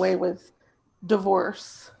shows. Away with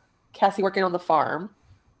divorce. Cassie working on the farm.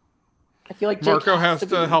 I feel like Jake Marco has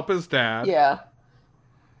to help his dad. Yeah.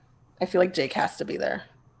 I feel like Jake has to be there.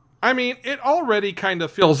 I mean, it already kind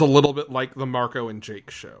of feels a little bit like the Marco and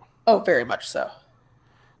Jake show. Oh, very much so.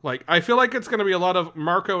 Like, I feel like it's going to be a lot of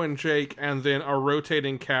Marco and Jake and then a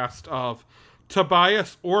rotating cast of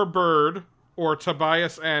Tobias or Bird or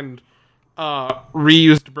Tobias and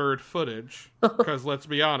reused Bird footage. Because let's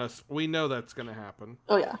be honest, we know that's going to happen.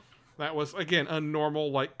 Oh, yeah. That was, again, a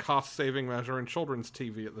normal, like, cost-saving measure in children's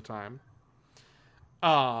TV at the time.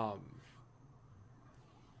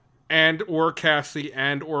 And or Cassie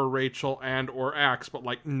and or Rachel and or Axe, but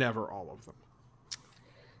like never all of them.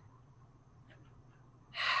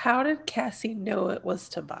 How did Cassie know it was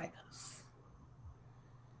Tobias?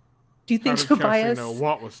 Do you think Tobias know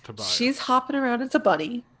what was Tobias? She's hopping around as a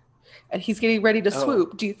bunny and he's getting ready to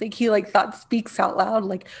swoop. Do you think he like speaks out loud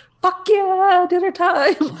like, fuck yeah, dinner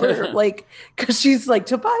time? Or like, because she's like,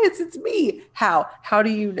 Tobias, it's me. How do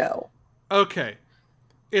you know? Okay.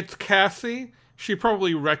 It's Cassie. She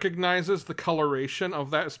probably recognizes the coloration of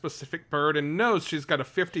that specific bird and knows she's got a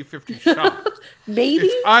 50-50 shot. Maybe?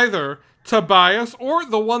 It's either Tobias or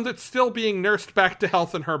the one that's still being nursed back to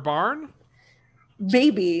health in her barn.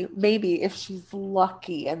 Maybe if she's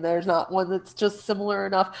lucky and there's not one that's just similar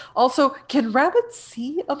enough. Also, can rabbits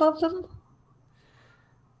see above them?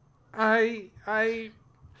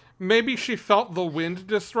 Maybe she felt the wind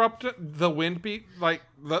the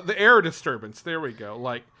air disturbance. There we go.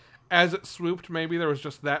 Like, as it swooped, maybe there was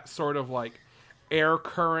just that sort of, like, air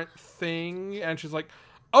current thing. And she's like,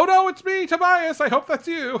 oh no, it's me, Tobias. I hope that's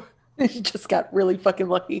you. She just got really fucking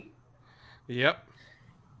lucky. Yep.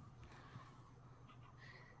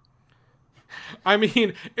 I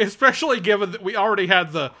mean, especially given that we already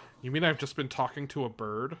had the, you mean I've just been talking to a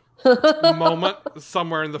bird moment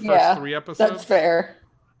somewhere in the first 3 episodes? That's fair.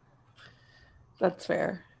 That's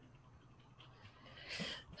fair.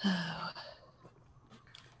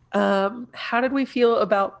 How did we feel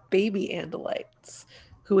about baby Andalites,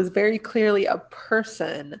 who was very clearly a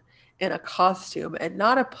person in a costume and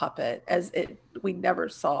not a puppet, as we never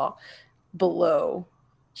saw below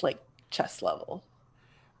like chest level?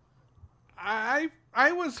 I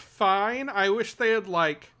was fine. I wish they had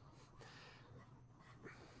like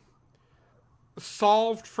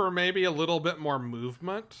solved for maybe a little bit more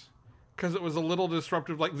movement. Because it was a little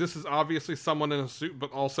disruptive. Like, this is obviously someone in a suit,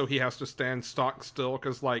 but also he has to stand stock still.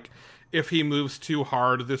 Because, like, if he moves too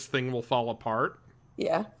hard, this thing will fall apart.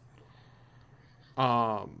 Yeah.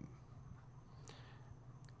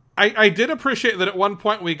 I did appreciate that at one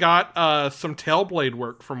point we got some Tailblade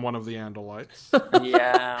work from one of the Andalites.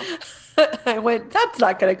 Yeah. I went, that's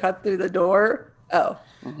not going to cut through the door. Oh,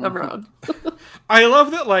 I'm wrong. I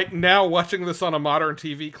love that, like, now watching this on a modern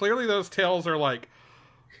TV, clearly those tails are, like,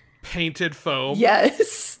 painted foam.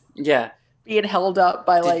 Yes. Yeah. Being held up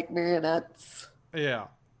by, like, marionettes. Yeah.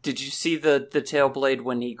 Did you see the Tailblade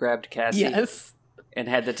when he grabbed Cassie? Yes. And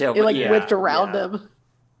had the Tailblade? It, like, whipped around him.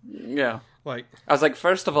 Yeah. Like, I was like,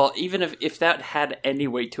 first of all, even if that had any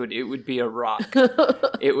weight to it, it would be a rock.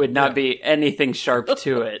 It would not be anything sharp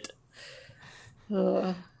to it.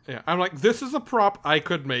 yeah, I'm like, this is a prop I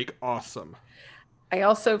could make awesome. I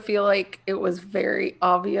also feel like it was very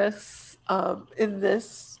obvious in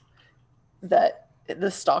this that the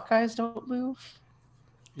stalk eyes don't move.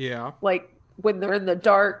 Yeah. Like, when they're in the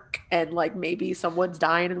dark and, like, maybe someone's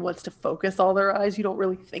dying and wants to focus all their eyes, you don't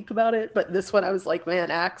really think about it. But this one, I was like, man,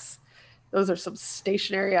 Axe, those are some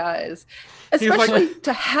stationary eyes. Especially like,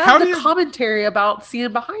 to have the commentary about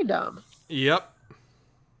seeing behind them. Yep.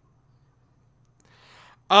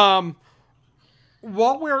 While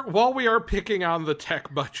we are picking on the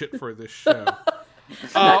tech budget for this show,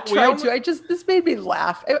 this made me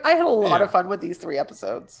laugh. I had a lot of fun with these 3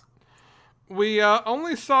 episodes. We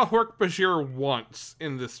only saw Hork-Bajir once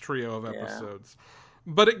in this trio of episodes,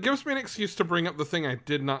 but it gives me an excuse to bring up the thing I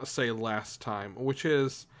did not say last time, which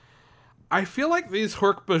is, I feel like these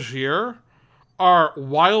Hork-Bajir are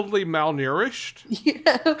wildly malnourished.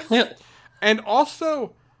 Yes. And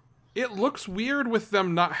also, it looks weird with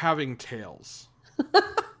them not having tails.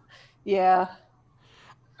 Yeah.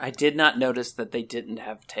 I did not notice that they didn't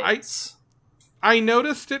have tails. I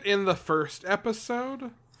noticed it in the first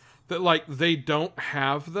episode, that, like, they don't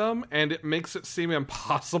have them, and it makes it seem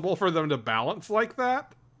impossible for them to balance like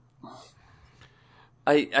that.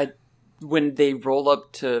 When they roll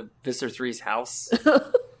up to Visser 3's house,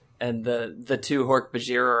 and the 2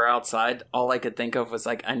 Hork-Bajir are outside, all I could think of was,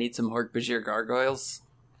 like, I need some Hork-Bajir gargoyles.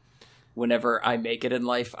 Whenever I make it in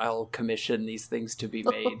life, I'll commission these things to be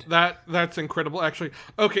made. That's incredible, actually.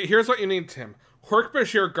 Okay, here's what you need, Tim.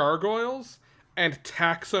 Hork-Bajir gargoyles and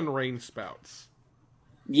Taxxon rainspouts.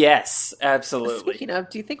 Yes, absolutely. Speaking of,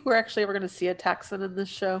 do you think we're actually ever going to see a Taxxon in this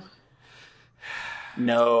show?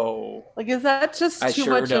 No. Like, is that just too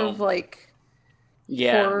much of, like,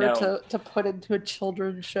 horror to put into a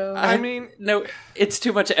children's show? I mean, no, it's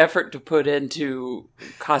too much effort to put into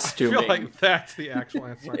costuming. I feel like that's the actual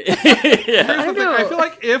answer. Yeah. I feel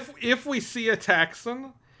like if we see a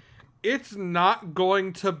Taxxon, it's not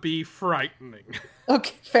going to be frightening.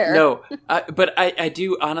 Okay, fair. No, but I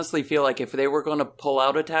do honestly feel like if they were going to pull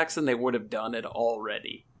out a Taxxon, they would have done it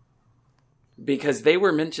already. Because they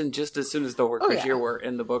were mentioned just as soon as the Hork-Bajir were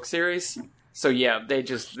in the book series. So yeah, they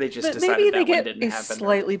just decided maybe that they one get didn't a happen.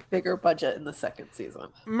 slightly bigger budget in the 2nd season.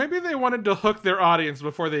 Maybe they wanted to hook their audience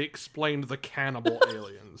before they explained the cannibal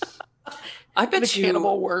aliens. I bet the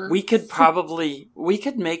cannibal worms. we could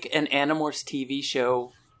make an Animorphs TV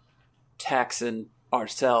show Taxxon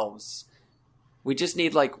ourselves. We just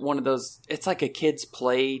need, like, one of those, it's like a kid's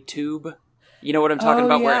play tube. You know what I'm talking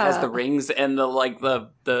about? Where it has the rings and the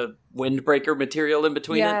windbreaker material in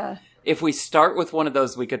between it. If we start with one of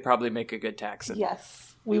those, we could probably make a good Taxxon.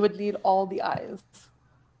 Yes. We would need all the eyes.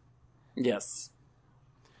 Yes.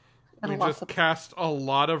 We just cast a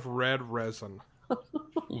lot of red resin.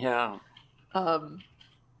 Yeah. I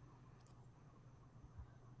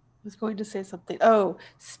was going to say something. Oh,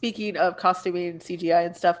 speaking of costuming and CGI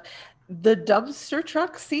and stuff, the dumpster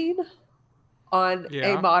truck scene on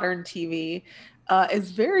a modern TV is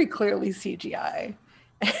very clearly CGI.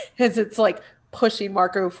 As it's, like, pushing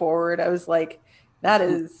Marco forward. I was like, that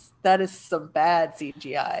is some bad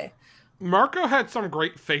CGI. Marco had some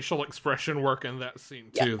great facial expression work in that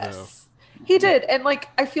scene too, though. He did, and, like,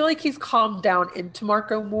 I feel like he's calmed down into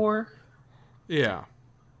Marco more. Yeah.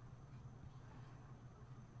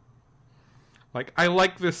 Like, I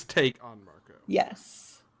like this take on Marco.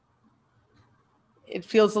 Yes. It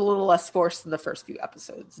feels a little less forced than the first few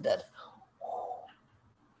episodes did.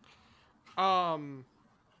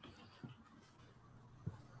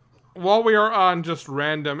 While we are on just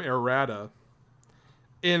random errata,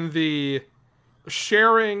 in the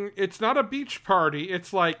sharing, it's not a beach party,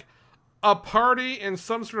 it's like a party in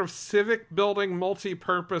some sort of civic building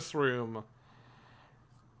multi-purpose room.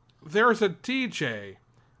 There's a DJ,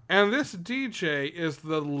 And this DJ is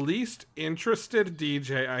the least interested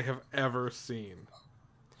DJ I have ever seen.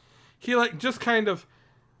 He, like, just kind of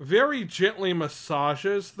very gently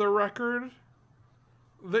massages the record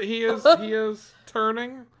that he is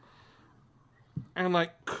turning. And,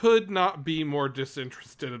 like, could not be more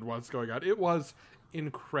disinterested in what's going on. It was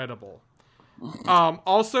incredible.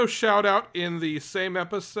 Also, shout out in the same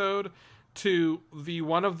episode to the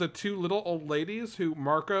one of the two little old ladies who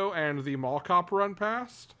Marco and the mall cop run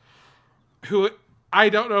past. Who, I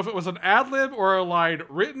don't know if it was an ad-lib or a line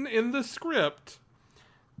written in the script,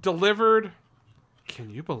 delivered, can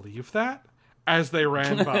you believe that? As they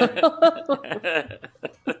ran by.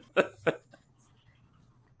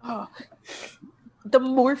 Oh, the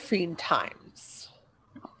morphine times.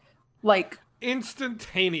 Like,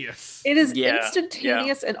 instantaneous. it is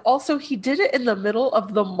instantaneous, and also he did it in the middle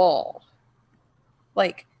of the mall.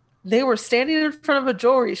 Like, they were standing in front of a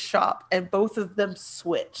jewelry shop, and both of them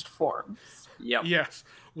switched forms. Yep. Yes.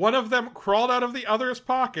 One of them crawled out of the other's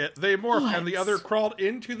pocket, they morphed, and the other crawled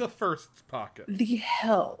into the first's pocket. The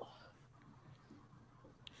hell?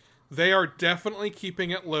 They are definitely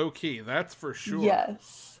keeping it low-key, that's for sure.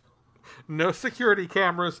 Yes. No security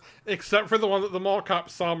cameras, except for the one that the mall cop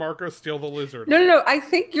saw Marco steal the lizard. No. I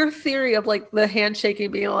think your theory of, like, the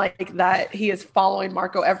handshaking being like that he is following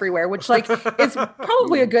Marco everywhere, which, like, is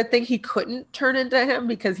probably a good thing he couldn't turn into him,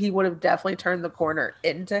 because he would have definitely turned the corner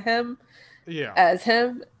into him. Yeah. As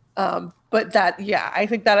him. But that, I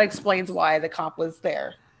think that explains why the cop was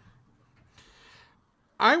there.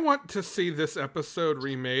 I want to see this episode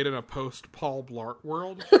remade in a post-Paul Blart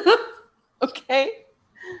world. Okay.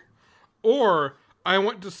 Or I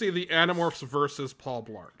want to see the Animorphs versus Paul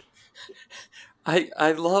Blart.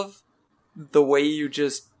 I love the way you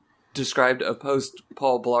just described a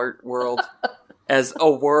post-Paul Blart world as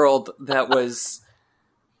a world that was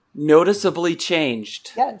noticeably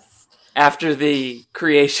changed. Yes. After the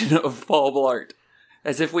creation of Paul Blart.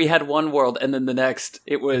 As if we had one world and then the next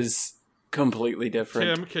it was completely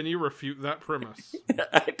different. Tim, can you refute that premise?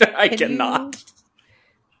 I cannot.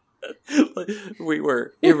 We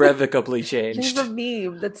were irrevocably changed. There's a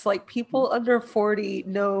meme that's like, people under 40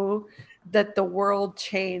 know that the world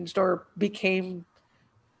changed or became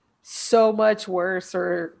so much worse,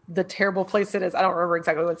 or the terrible place it is. I don't remember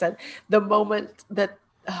exactly what it said. The moment that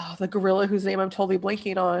the gorilla whose name I'm totally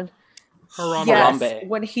blanking on. Harambe.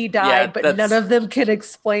 When he died, but none of them can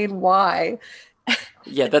explain why.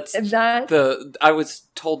 Yeah, that's and that. I was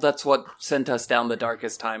told that's what sent us down the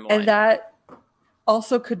darkest timeline. And that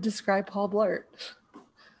also could describe Paul Blart.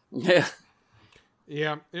 Yeah.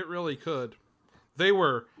 Yeah, it really could. They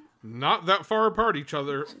were not that far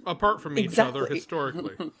apart from each other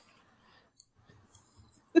historically.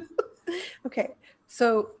 Okay,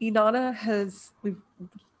 so Inanna we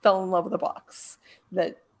fell in love with a box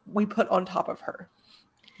that we put on top of her.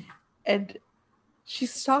 And she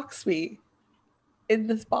stalks me in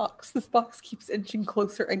this box. This box keeps inching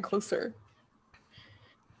closer and closer.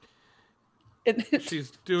 And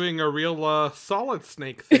she's doing a real Solid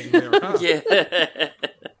Snake thing there, huh? Yeah.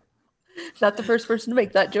 Not the first person to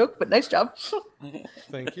make that joke, but nice job.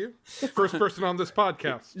 Thank you. First person on this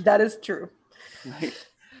podcast. That is true.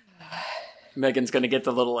 Megan's going to get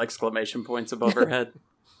the little exclamation points above her head.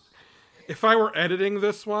 If I were editing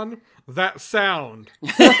this one, that sound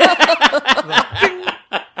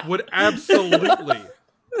would absolutely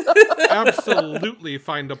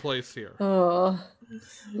find a place here. Oh.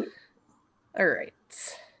 All right.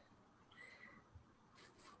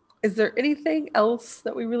 Is there anything else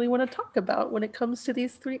that we really want to talk about when it comes to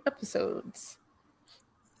these 3 episodes?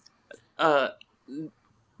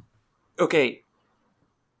 Okay.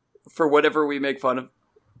 For whatever we make fun of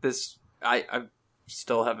this, I'm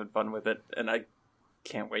still having fun with it, and I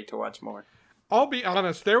can't wait to watch more. I'll be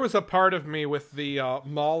honest, there was a part of me with the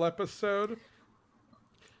mall episode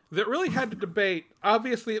that really had to debate.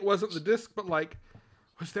 Obviously, it wasn't the disc, but, like,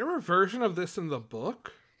 was there a version of this in the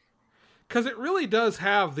book? Because it really does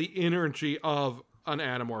have the energy of an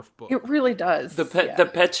Animorph book. It really does. The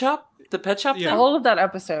pet shop? The pet shop thing? All of that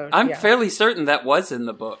episode. I'm fairly certain that was in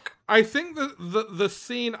the book. I think the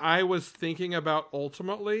scene I was thinking about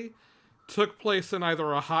ultimately took place in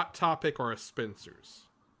either a Hot Topic or a Spencer's.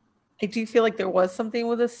 I do feel like there was something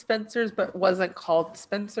with a Spencer's, but it wasn't called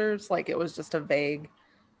Spencer's. Like, it was just a vague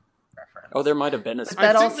reference. Oh, there might have been a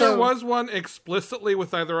Spencer's. I think there was one explicitly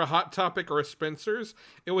with either a Hot Topic or a Spencer's.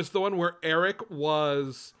 It was the one where Eric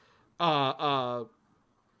was having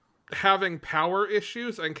power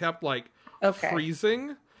issues and kept, like,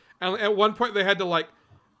 freezing. And at one point they had to, like,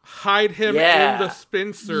 hide him in the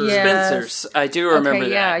Spencer's. Spencer's. I do remember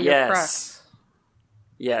that. Yeah, yes.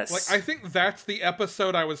 Yes. Like, I think that's the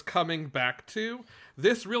episode I was coming back to.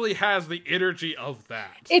 This really has the energy of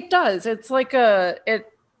that. It does. It's like it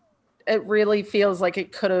really feels like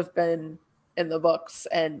it could have been in the books,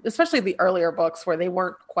 and especially the earlier books where they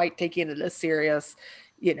weren't quite taking it as serious,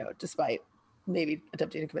 despite maybe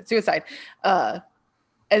attempting to commit suicide,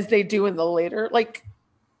 as they do in the later, like,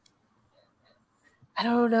 I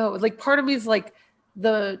don't know. Like, part of me is like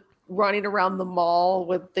the running around the mall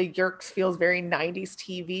with the Yeerks feels very 90s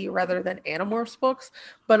TV rather than Animorphs books,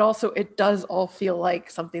 but also it does all feel like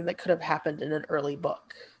something that could have happened in an early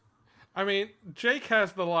book. I mean, Jake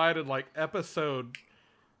has the line in, like, episode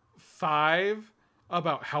 5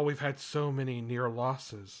 about how we've had so many near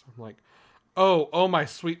losses. I'm like, oh, my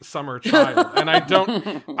sweet summer child. And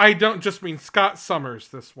I don't just mean Scott Summers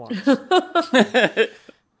this once.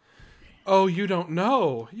 Oh, you don't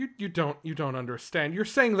know. You don't understand. You're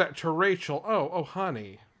saying that to Rachel. Oh,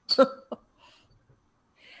 honey.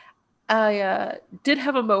 I did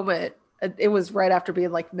have a moment. It was right after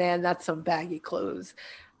being like, man, that's some baggy clothes,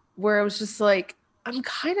 where I was just like, I'm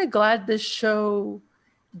kind of glad this show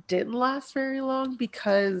didn't last very long,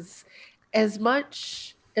 because as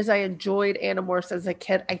much as I enjoyed Animorphs as a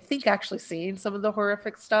kid, I think actually seeing some of the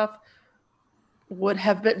horrific stuff would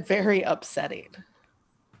have been very upsetting.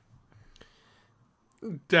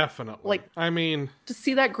 Definitely. Like, I mean, to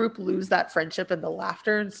see that group lose that friendship and the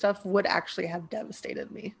laughter and stuff would actually have devastated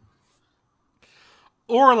me.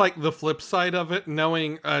 Or, like, the flip side of it,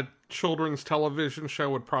 knowing a children's television show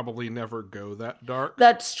would probably never go that dark.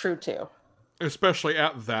 That's true, too. Especially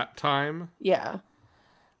at that time. Yeah.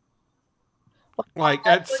 Like,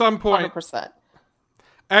 at some point... 100%.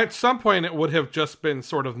 At some point, it would have just been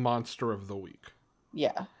sort of Monster of the Week.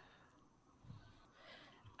 Yeah.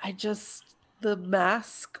 The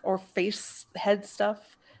mask or face head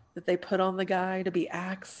stuff that they put on the guy to be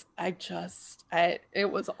Axe,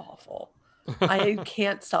 it was awful. I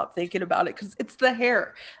can't stop thinking about it because it's the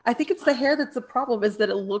hair. I think it's the hair that's the problem, is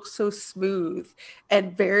that it looks so smooth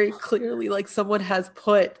and very clearly like someone has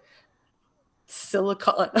put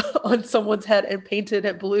silicone on someone's head and painted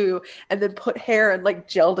it blue and then put hair and like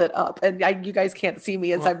gelled it up. And you guys can't see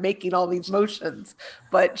me as I'm making all these motions,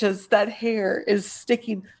 but just that hair is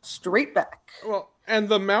sticking straight back. Well, and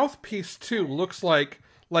the mouthpiece too looks like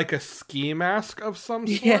a ski mask of some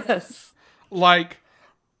sort. Yes. Like,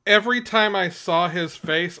 every time I saw his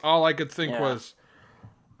face, all I could think was,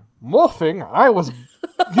 morphing?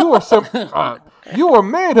 You were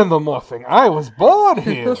made in the morphing. I was born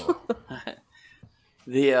here.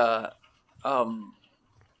 The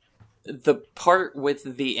part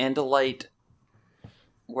with the Andalite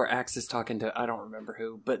where Axe is talking to, I don't remember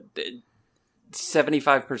who, but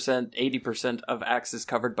 75%, 80% of Axe is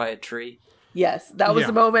covered by a tree. Yes, that was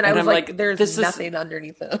the moment I was like, there's nothing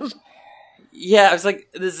underneath him. Yeah, I was like,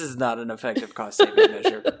 this is not an effective cost-saving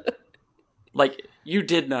measure. Like, you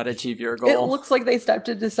did not achieve your goal. It looks like they stepped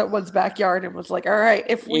into someone's backyard and was like, all right,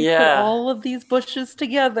 if we put all of these bushes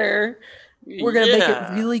together, we're going to make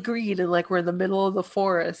it really green and like we're in the middle of the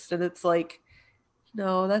forest. And it's like,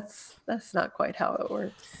 no, that's not quite how it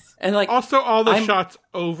works. And like, also, all the shots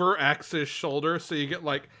over Axe's shoulder, so you get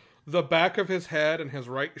like the back of his head and his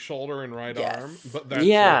right shoulder and right arm. But that's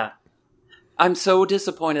it. I'm so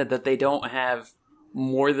disappointed that they don't have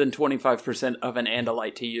more than 25% of an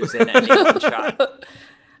Andalite to use in any one shot.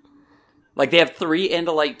 Like, they have 3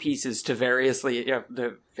 Andalite pieces to variously...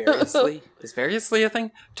 is variously a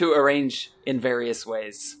thing? To arrange in various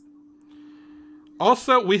ways.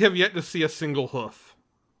 Also, we have yet to see a single hoof.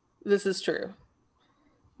 This is true.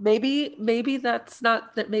 Maybe that's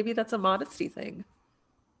not... Maybe that's a modesty thing.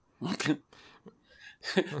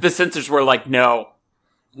 The censors were like, no.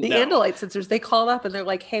 The Andalite censors, they called up and they're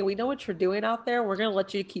like, hey, we know what you're doing out there. We're going to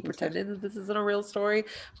let you keep pretending that this isn't a real story,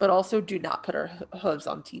 but also do not put our hooves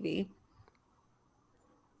on TV.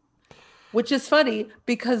 Which is funny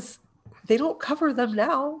because they don't cover them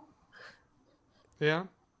now. Yeah.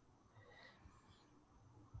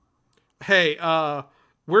 Hey,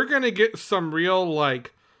 we're going to get some real,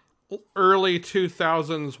 like, early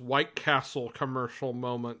 2000s White Castle commercial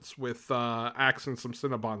moments with Axe and some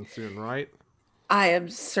Cinnabon soon, right? I am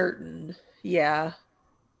certain. Yeah.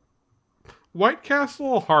 White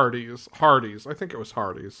Castle, Hardee's. I think it was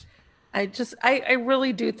Hardee's. I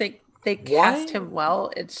really do think they cast him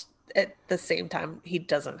well. It's at the same time, he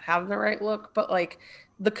doesn't have the right look, but like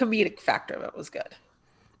the comedic factor of it was good.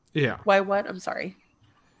 Yeah. Why, what? I'm sorry.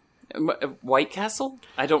 White Castle?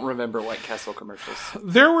 I don't remember White Castle commercials.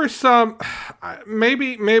 There were some,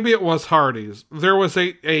 maybe it was Hardee's. There was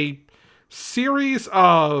a series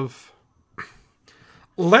of,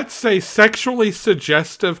 let's say, sexually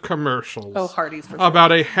suggestive commercials. Oh, Hardee's for sure.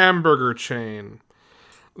 About a hamburger chain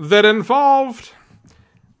that involved...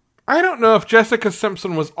 I don't know if Jessica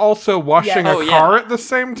Simpson was also washing a car at the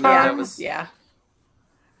same time. Yeah,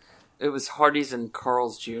 it was Hardee's and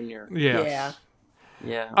Carl's Jr. Yes.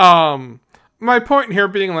 Yeah. My point here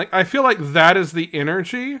being, like, I feel like that is the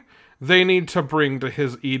energy they need to bring to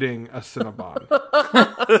his eating a Cinnabon.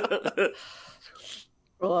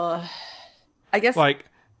 Well, I guess like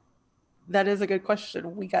that is a good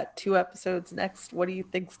question. We got 2 episodes next. What do you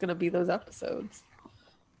think's going to be those episodes?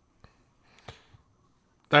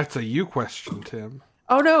 That's a you question, Tim.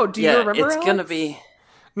 Oh no, do you remember? It's Alex? gonna be.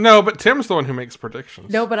 No, but Tim's the one who makes predictions.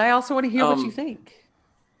 No, but I also want to hear what you think.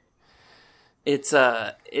 It's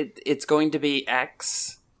going to be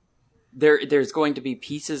X. There's going to be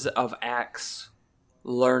pieces of X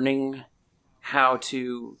learning how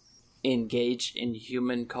to engage in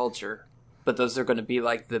human culture, but those are going to be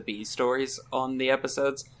like the B stories on the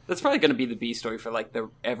episodes. That's probably going to be the B story for like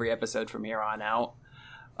every episode from here on out.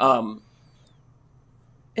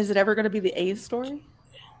 Is it ever going to be the A story?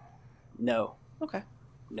 No. Okay.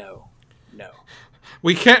 No.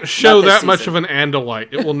 We can't show that much of an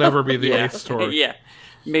Andalite. It will never be the A story. Yeah.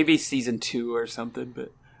 Maybe season 2 or something,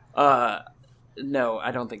 but no,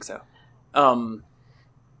 I don't think so.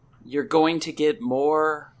 You're going to get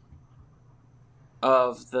more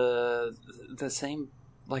of the same,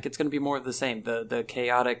 like it's going to be more of the same. The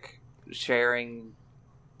chaotic sharing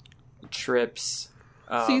trips.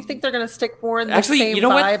 So you think they're going to stick more in the same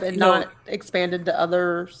vibe and not expand into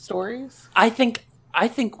other stories? I think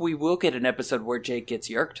we will get an episode where Jake gets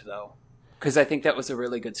yerked, though. Because I think that was a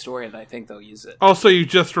really good story, and I think they'll use it. Also, you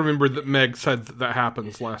just remembered that Meg said that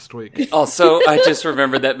happens last week. Also, I just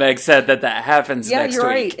remembered that Meg said that happens next week. Yeah, you're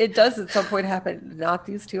right. It does at some point happen. Not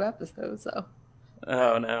these 2 episodes, though.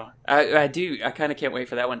 Oh, no. I do. I kind of can't wait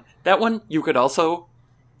for that one. That one you could also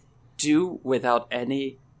do without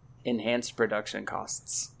any enhanced production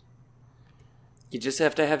costs. You just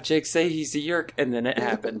have to have Jake say he's a yerk, and then it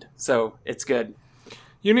happened. So, it's good.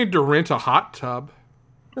 You need to rent a hot tub.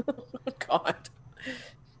 God.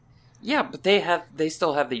 Yeah, but they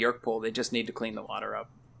still have the yerk pool. They just need to clean the water up.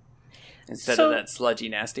 Instead of that sludgy,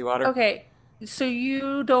 nasty water. Okay, so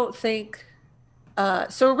you don't think...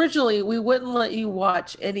 so originally, we wouldn't let you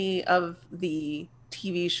watch any of the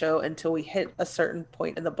TV show until we hit a certain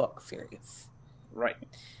point in the book series. Right.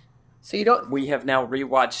 So you don't... We have now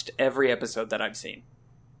rewatched every episode that I've seen.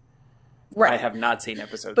 Right. I have not seen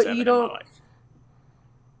episode 7 you don't... in my life.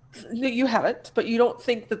 You haven't, but you don't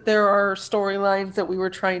think that there are storylines that we were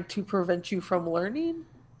trying to prevent you from learning?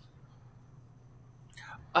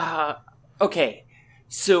 Okay.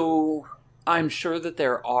 So, I'm sure that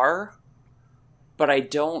there are, but I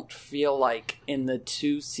don't feel like in the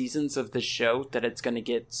 2 seasons of the show that it's going to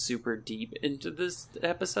get super deep into this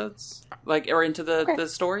episodes, or into the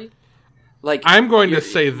story. Like, I'm going to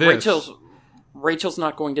say this: Rachel's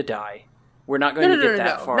not going to die. We're not going to get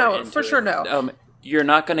that far. No, into for sure, no. You're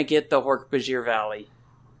not going to get the Hork-Bajir Valley.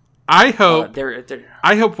 I hope. They're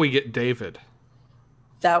I hope we get David.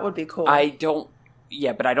 That would be cool.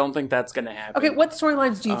 Yeah, but I don't think that's going to happen. Okay, what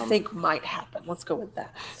storylines do you think might happen? Let's go with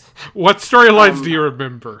that. What storylines do you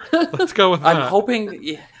remember? Let's go with that.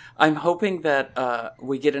 I'm hoping that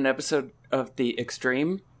we get an episode of The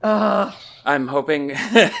Extreme. I'm hoping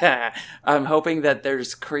that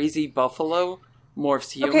there's Crazy Buffalo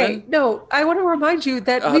morphs human. Okay, no, I want to remind you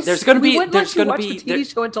that we wouldn't let you watch the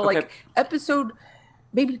TV show until episode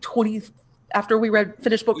maybe 20 after we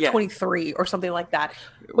finished book 23 or something like that.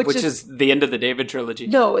 Which is the end of the David trilogy.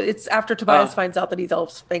 No, it's after Tobias finds out that he's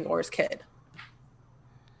Elfsfangor's kid.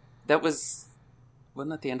 Wasn't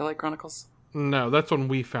that the Andalite Chronicles? No, that's when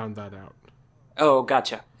we found that out. Oh,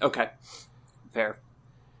 gotcha. Okay. Fair.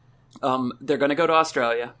 They're going to go to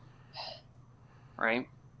Australia. Right?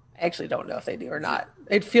 I actually don't know if they do or not.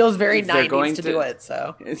 It feels very 90s to do it,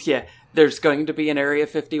 so. Yeah. There's going to be an Area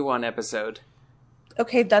 51 episode.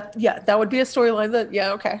 Okay, that would be a storyline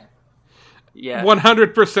okay. Yeah.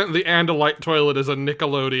 100% the Andalite toilet is a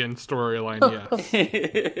Nickelodeon storyline,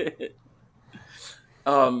 yes.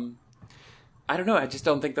 I don't know. I just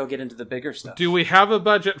don't think they'll get into the bigger stuff. Do we have a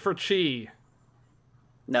budget for Chi?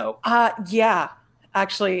 No. Yeah.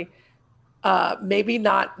 Actually, maybe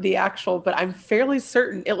not the actual, but I'm fairly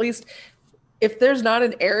certain, at least if there's not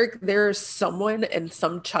an Eric, there's someone in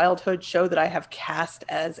some childhood show that I have cast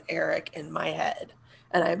as Eric in my head.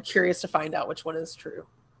 And I'm curious to find out which one is true.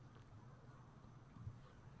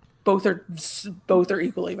 Both are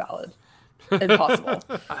equally valid and possible.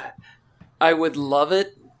 I would love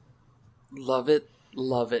it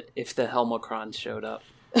if the Helmacron showed up.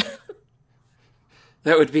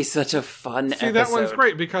 That would be such a fun episode. That one's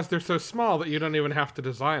great because they're so small that you don't even have to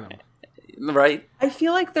design them. Right? I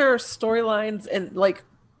feel like there are storylines and like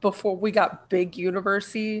before we got big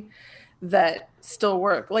university that still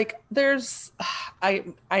work. Like there's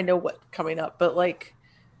I know what's coming up, but like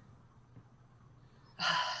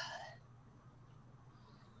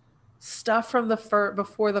stuff from the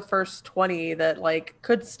before the first 20 that like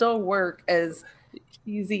could still work as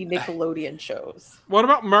easy Nickelodeon shows. What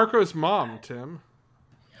about Marco's mom, Tim?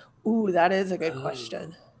 Ooh, that is a good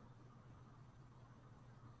question.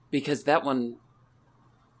 Because that one...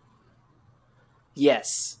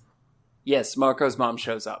 Yes, Marco's mom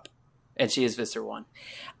shows up. And she is Visser 1.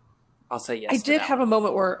 I'll say yes. I did have a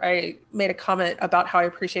moment where I made a comment about how I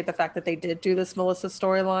appreciate the fact that they did do this Melissa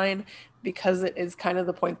storyline, because it is kind of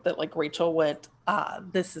the point that like Rachel went,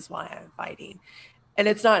 this is why I'm fighting. And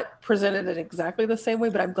it's not presented in exactly the same way,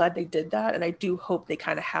 but I'm glad they did that. And I do hope they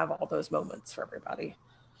kind of have all those moments for everybody.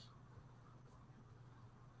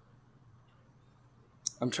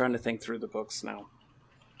 I'm trying to think through the books now.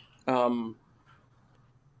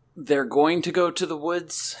 They're going to go to the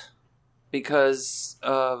woods because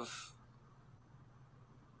of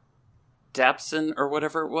Dapson or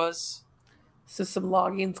whatever it was. So some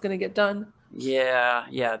logging's going to get done.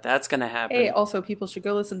 Yeah, that's going to happen. Hey, also people should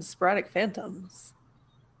go listen to Sporadic Phantoms.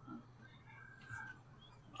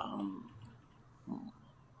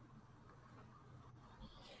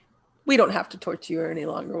 We don't have to torture you any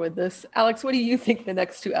longer with this. Alex, what do you think the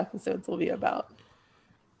next 2 episodes will be about?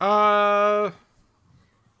 I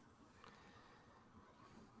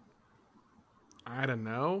don't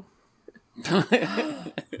know.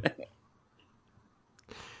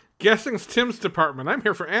 Guessing's Tim's department. I'm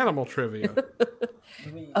here for animal trivia.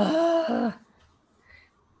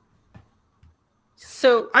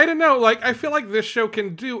 So I don't know. Like, I feel like this show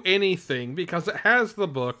can do anything because it has the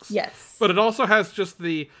books. Yes. But it also has just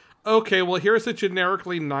the, okay, well, here's a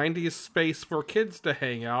generically 90s space for kids to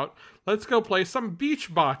hang out. Let's go play some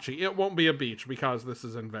beach bocce. It won't be a beach because this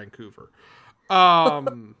is in Vancouver. I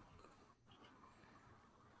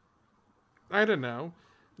don't know.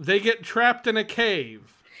 They get trapped in a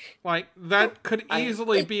cave. Like, that could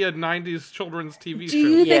easily be a 90s children's TV show. Do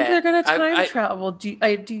you think they're going to time travel? Do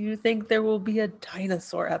you think there will be a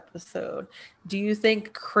dinosaur episode? Do you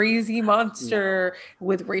think Crazy Monster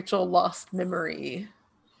with Rachel lost memory?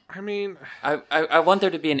 I mean... I want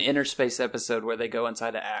there to be an Interspace episode where they go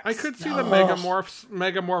inside of Axe. I could see the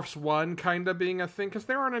Megamorphs 1 kind of being a thing, because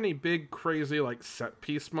there aren't any big, crazy, like,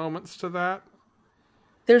 set-piece moments to that.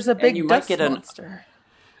 There's a big dust monster.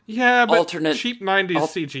 Yeah, but cheap 90s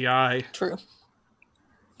CGI. True.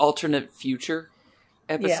 Alternate future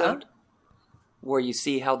episode where you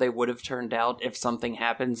see how they would have turned out if something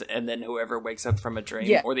happens and then whoever wakes up from a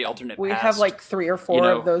dream or the alternate we past. We have like 3 or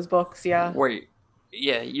 4 of those books, Where,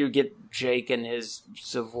 you get Jake and his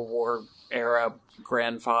Civil War era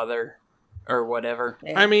grandfather or whatever.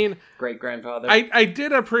 Yeah. I mean... great-grandfather. I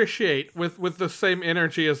did appreciate, with the same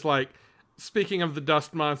energy as, like, speaking of the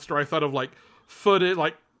Dust Monster, I thought of, like, footage,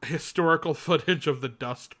 like, historical footage of the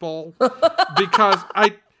Dust Bowl, because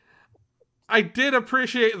I did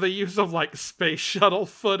appreciate the use of like space shuttle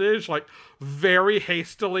footage, like very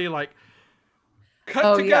hastily, like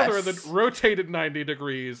cut together and then rotated 90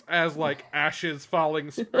 degrees as like ashes falling.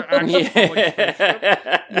 Falling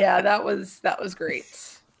yeah, that was great.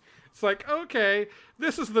 It's like, okay,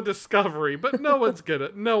 this is the Discovery, but no one's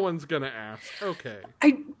gonna ask. Okay,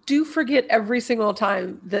 I do forget every single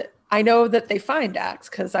time that. I know that they find Axe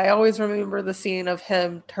because I always remember the scene of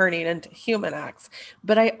him turning into human Axe,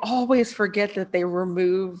 but I always forget that they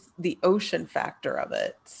remove the ocean factor of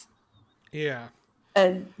it. Yeah.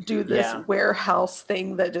 And do this warehouse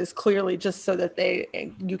thing that is clearly just so that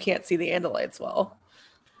you can't see the Andalites well.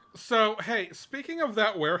 So, hey, speaking of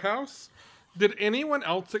that warehouse, did anyone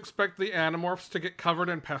else expect the Animorphs to get covered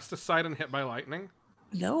in pesticide and hit by lightning?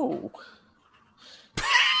 No.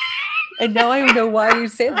 And now I know why you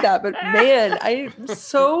said that, but man, I'm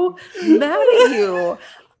so mad at you.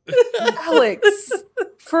 Alex,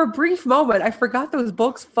 for a brief moment, I forgot those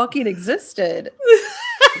books fucking existed.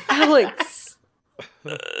 Alex,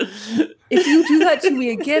 if you do that to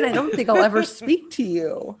me again, I don't think I'll ever speak to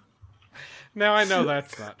you. Now I know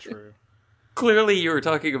that's not true. Clearly you were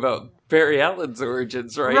talking about Barry Allen's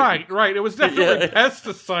origins, right? Right. It was definitely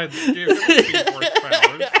pesticide that gave him the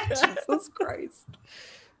powers. Jesus Christ.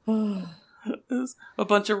 There's a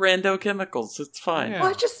bunch of rando chemicals. It's fine. Yeah.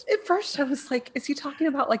 Well, at first I was like, is he talking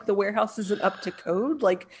about like the warehouse isn't up to code?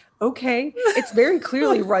 Like, okay, it's very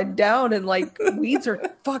clearly run down and like weeds are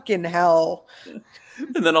fucking hell.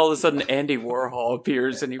 And then all of a sudden Andy Warhol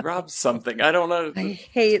appears and he robs something. I don't know. I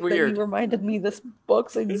hate that you reminded me this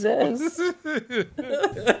book exists.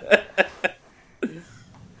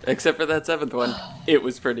 Except for that 7th one. It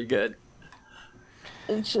was pretty good.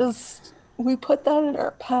 It's just, we put that in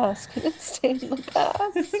our past. Can it stay in the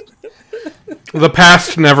past? The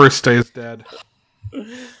past never stays dead.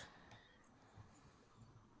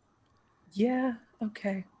 Yeah,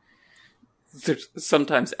 okay.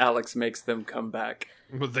 Sometimes Alex makes them come back.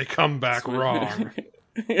 But they come back wrong.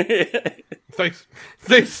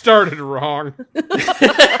 They started wrong.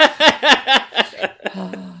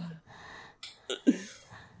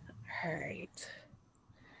 Alright.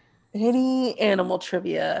 Any animal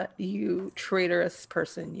trivia, you traitorous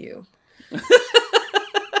person, you?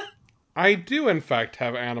 I do, in fact,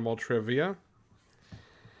 have animal trivia.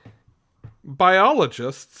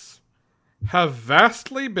 Biologists have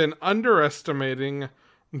vastly been underestimating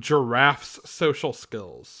giraffes' social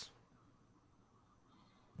skills.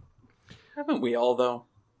 Haven't we all, though?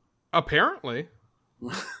 Apparently.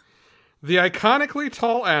 The iconically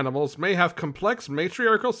tall animals may have complex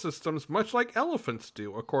matriarchal systems much like elephants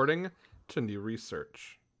do, according to new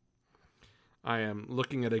research. I am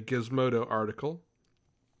looking at a Gizmodo article.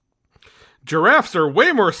 Giraffes are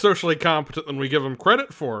way more socially competent than we give them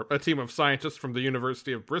credit for, a team of scientists from the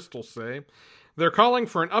University of Bristol say. They're calling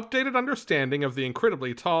for an updated understanding of the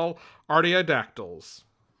incredibly tall artiodactyls.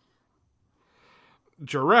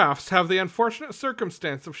 Giraffes have the unfortunate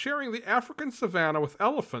circumstance of sharing the African savanna with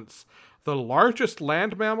elephants, the largest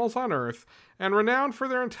land mammals on Earth, and renowned for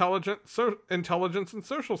their intelligence and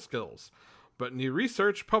social skills. But new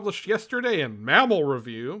research published yesterday in Mammal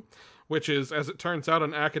Review, which is, as it turns out,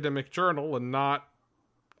 an academic journal and not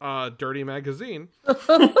a dirty magazine, is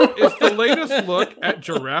the latest look at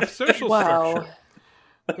giraffe social structure,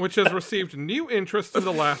 which has received new interest in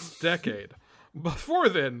the last decade. Before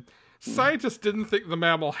then, scientists didn't think the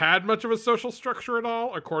mammal had much of a social structure at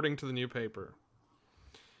all, according to the new paper.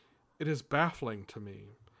 It is baffling to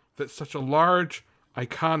me that such a large,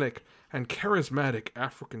 iconic, and charismatic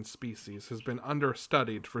African species has been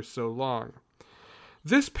understudied for so long.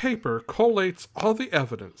 This paper collates all the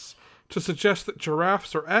evidence to suggest that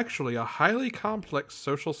giraffes are actually a highly complex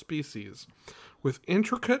social species, with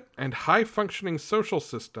intricate and high-functioning social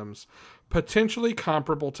systems potentially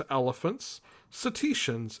comparable to elephants,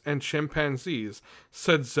 cetaceans, and chimpanzees,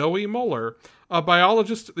 said Zoe Muller, a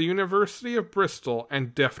biologist at the University of Bristol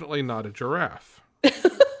and definitely not a giraffe.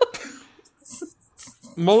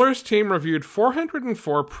 Muller's team reviewed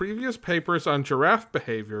 404 previous papers on giraffe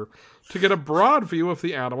behavior to get a broad view of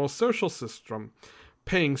the animal's social system,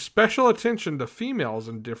 paying special attention to females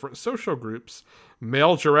in different social groups,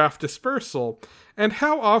 male giraffe dispersal, and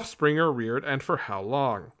how offspring are reared and for how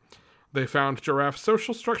long. They found giraffe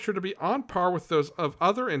social structure to be on par with those of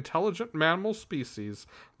other intelligent mammal species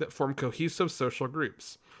that form cohesive social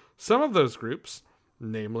groups. Some of those groups,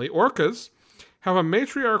 namely orcas, have a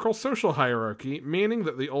matriarchal social hierarchy, meaning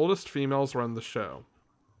that the oldest females run the show.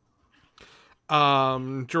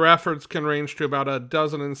 Giraffe herds can range to about a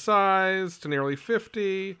dozen in size to nearly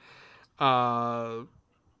 50.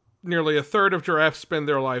 Nearly a third of giraffes spend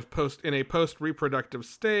their life in a post-reproductive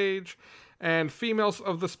stage, and females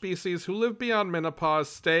of the species who live beyond menopause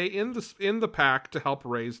stay in the pack to help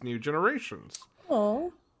raise new generations.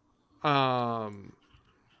 Aww.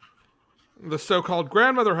 The so-called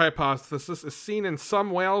grandmother hypothesis is seen in some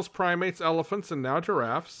whales, primates, elephants, and now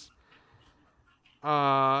giraffes.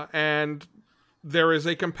 And there is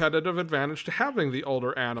a competitive advantage to having the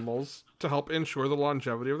older animals to help ensure the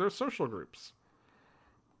longevity of their social groups.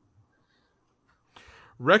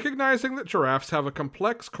 Recognizing that giraffes have a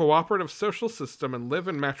complex cooperative social system and live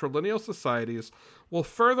in matrilineal societies will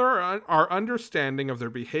further our understanding of their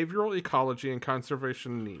behavioral ecology and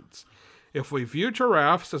conservation needs. If we view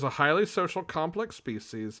giraffes as a highly social complex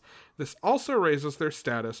species, this also raises their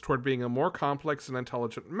status toward being a more complex and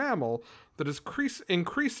intelligent mammal that is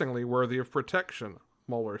increasingly worthy of protection,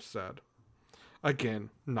 Muller said. Again,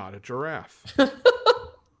 not a giraffe.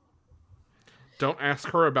 Don't ask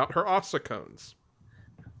her about her ossicones.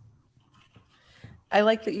 I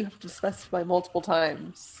like that you have to specify multiple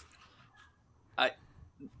times.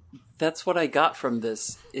 That's what I got from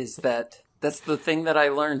this, is that's the thing that I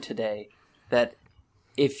learned today. That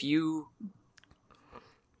if you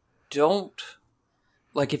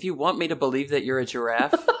if you want me to believe that you're a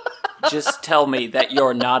giraffe, just tell me that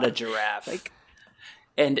you're not a giraffe.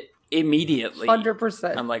 And immediately,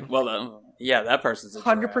 100%. I'm like, well, Yeah, that person's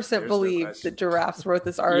 100% believe that giraffes wrote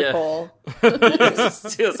this article.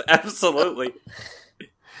 Yes, absolutely.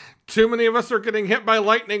 Too many of us are getting hit by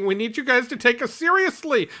lightning. We need you guys to take us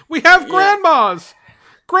seriously. We have grandmas.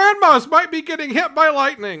 Grandmas might be getting hit by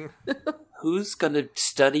lightning. Who's going to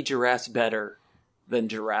study giraffes better than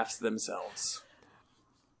giraffes themselves?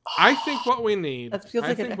 I think what we need... That feels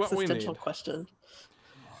like an existential question.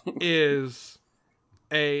 ...is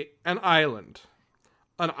an island.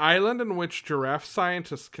 An island in which giraffe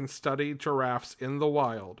scientists can study giraffes in the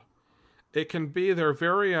wild. It can be their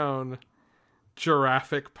very own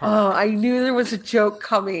Jurassic Park. Oh, I knew there was a joke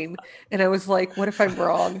coming, and I was like, what if I'm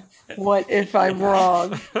wrong? What if I'm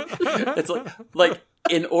wrong? It's like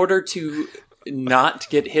in order to not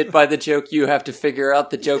get hit by the joke, you have to figure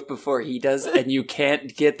out the joke before he does, and you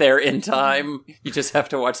can't get there in time. You just have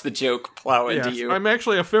to watch the joke plow into you. I'm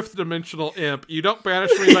actually a fifth-dimensional imp. You don't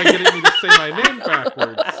banish me by getting me to say my name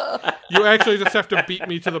backwards. You actually just have to beat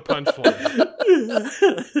me to the punchline.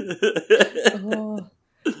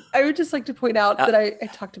 I would just like to point out that I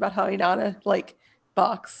talked about how Inanna,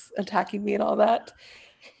 box attacking me and all that.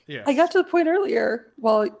 Yeah. I got to the point earlier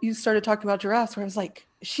while you started talking about giraffes where I was like,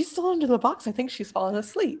 she's still under the box. I think she's fallen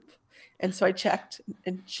asleep. And so I checked,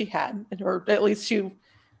 and she had, or at least she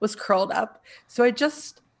was curled up. So I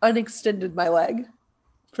just unextended my leg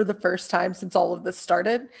for the first time since all of this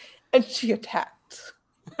started, and she attacked.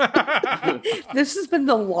 This has been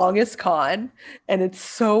the longest con, and it's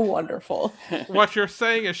so wonderful. What you're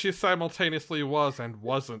saying is she simultaneously was and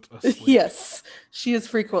wasn't asleep. Yes, she is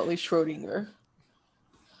frequently Schrodinger.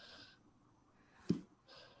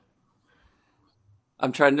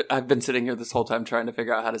 I've been sitting here this whole time trying to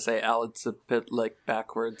figure out how to say Alex a bit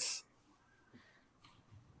backwards.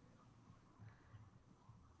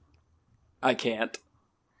 I can't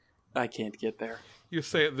get there. You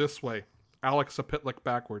say it this way. Alex a Pitlick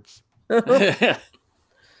backwards.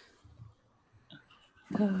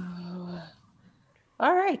 All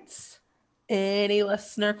right. Any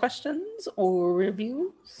listener questions or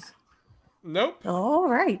reviews? Nope. All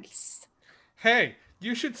right. Hey,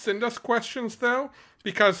 you should send us questions, though,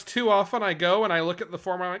 because too often I go and I look at the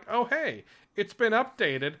form and I'm like, oh, hey, it's been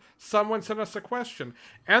updated. Someone sent us a question.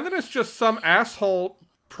 And then it's just some asshole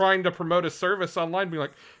trying to promote a service online being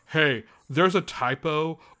like, hey, there's a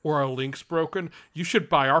typo or a link's broken. You should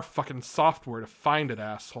buy our fucking software to find it,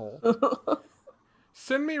 asshole.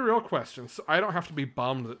 Send me real questions so I don't have to be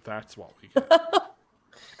bummed that that's what we get.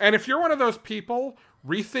 And if you're one of those people,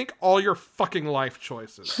 rethink all your fucking life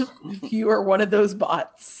choices. You are one of those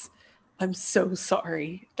bots. I'm so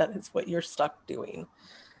sorry that is what you're stuck doing.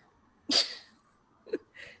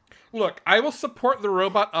 Look, I will support the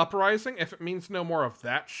robot uprising if it means no more of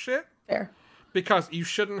that shit. Fair. Because you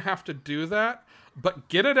shouldn't have to do that, but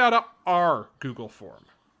get it out of our Google form.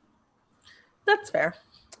 That's fair.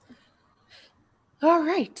 All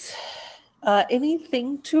right.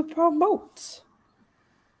 Anything to promote?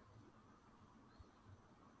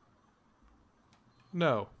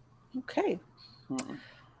 No. Okay.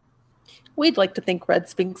 We'd like to thank Red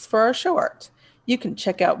Sphinx for our show art. You can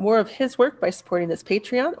check out more of his work by supporting his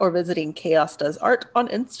Patreon or visiting Chaos Does Art on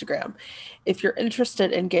Instagram. If you're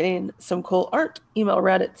interested in getting some cool art, email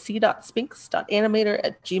Red at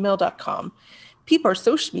c.spinks.animator@gmail.com. Peep our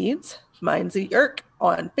social medias, Minds at Yerk,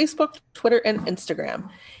 on Facebook, Twitter, and Instagram.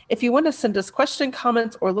 If you want to send us questions,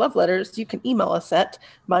 comments, or love letters, you can email us at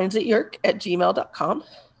mindsatyerk@gmail.com.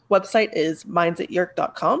 Website is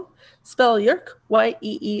mindsatyerk.com. Spell Yerk,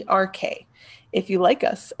 Y-E-E-R-K. If you like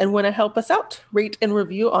us and want to help us out, rate and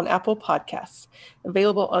review on Apple Podcasts.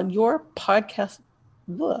 Available on your podcatcher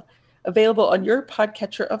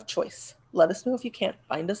of choice. Let us know if you can't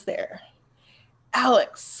find us there.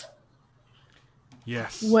 Alex.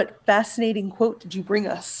 Yes. What fascinating quote did you bring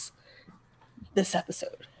us this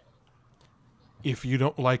episode? If you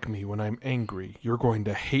don't like me when I'm angry, you're going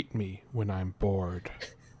to hate me when I'm bored.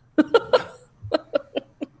 That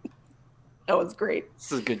was great.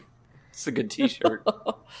 It's a good t-shirt.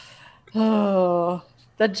 Oh,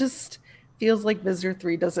 that just feels like Visor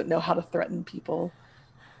 3 doesn't know how to threaten people.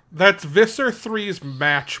 That's Visor 3's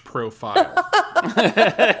match profile.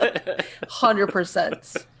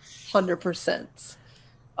 100%. 100%.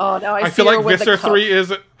 Oh, now I feel like Visor 3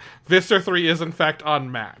 is in fact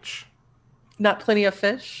on Match. Not Plenty of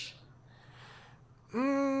Fish?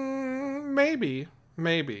 Maybe.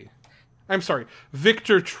 I'm sorry.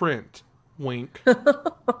 Victor Trent. Wink.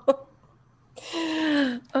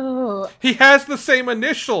 Oh. He has the same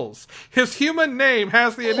initials. His human name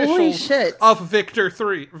has the initials of Visor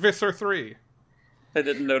 3. I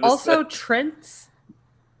didn't notice also, that.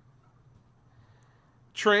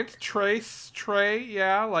 Trent, Trace, Trey,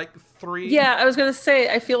 yeah, like 3. Yeah, I was gonna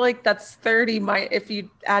say, I feel like that's 30. If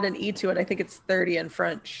you add an E to it, I think it's 30 in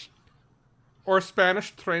French. Or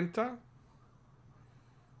Spanish, treinta.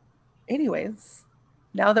 Anyways,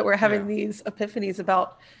 now that we're having these epiphanies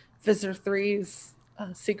about Visitor 3's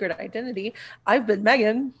secret identity, I've been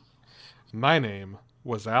Megan. My name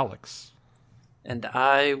was Alex. And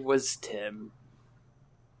I was Tim.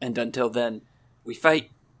 And until then, we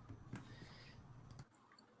fight.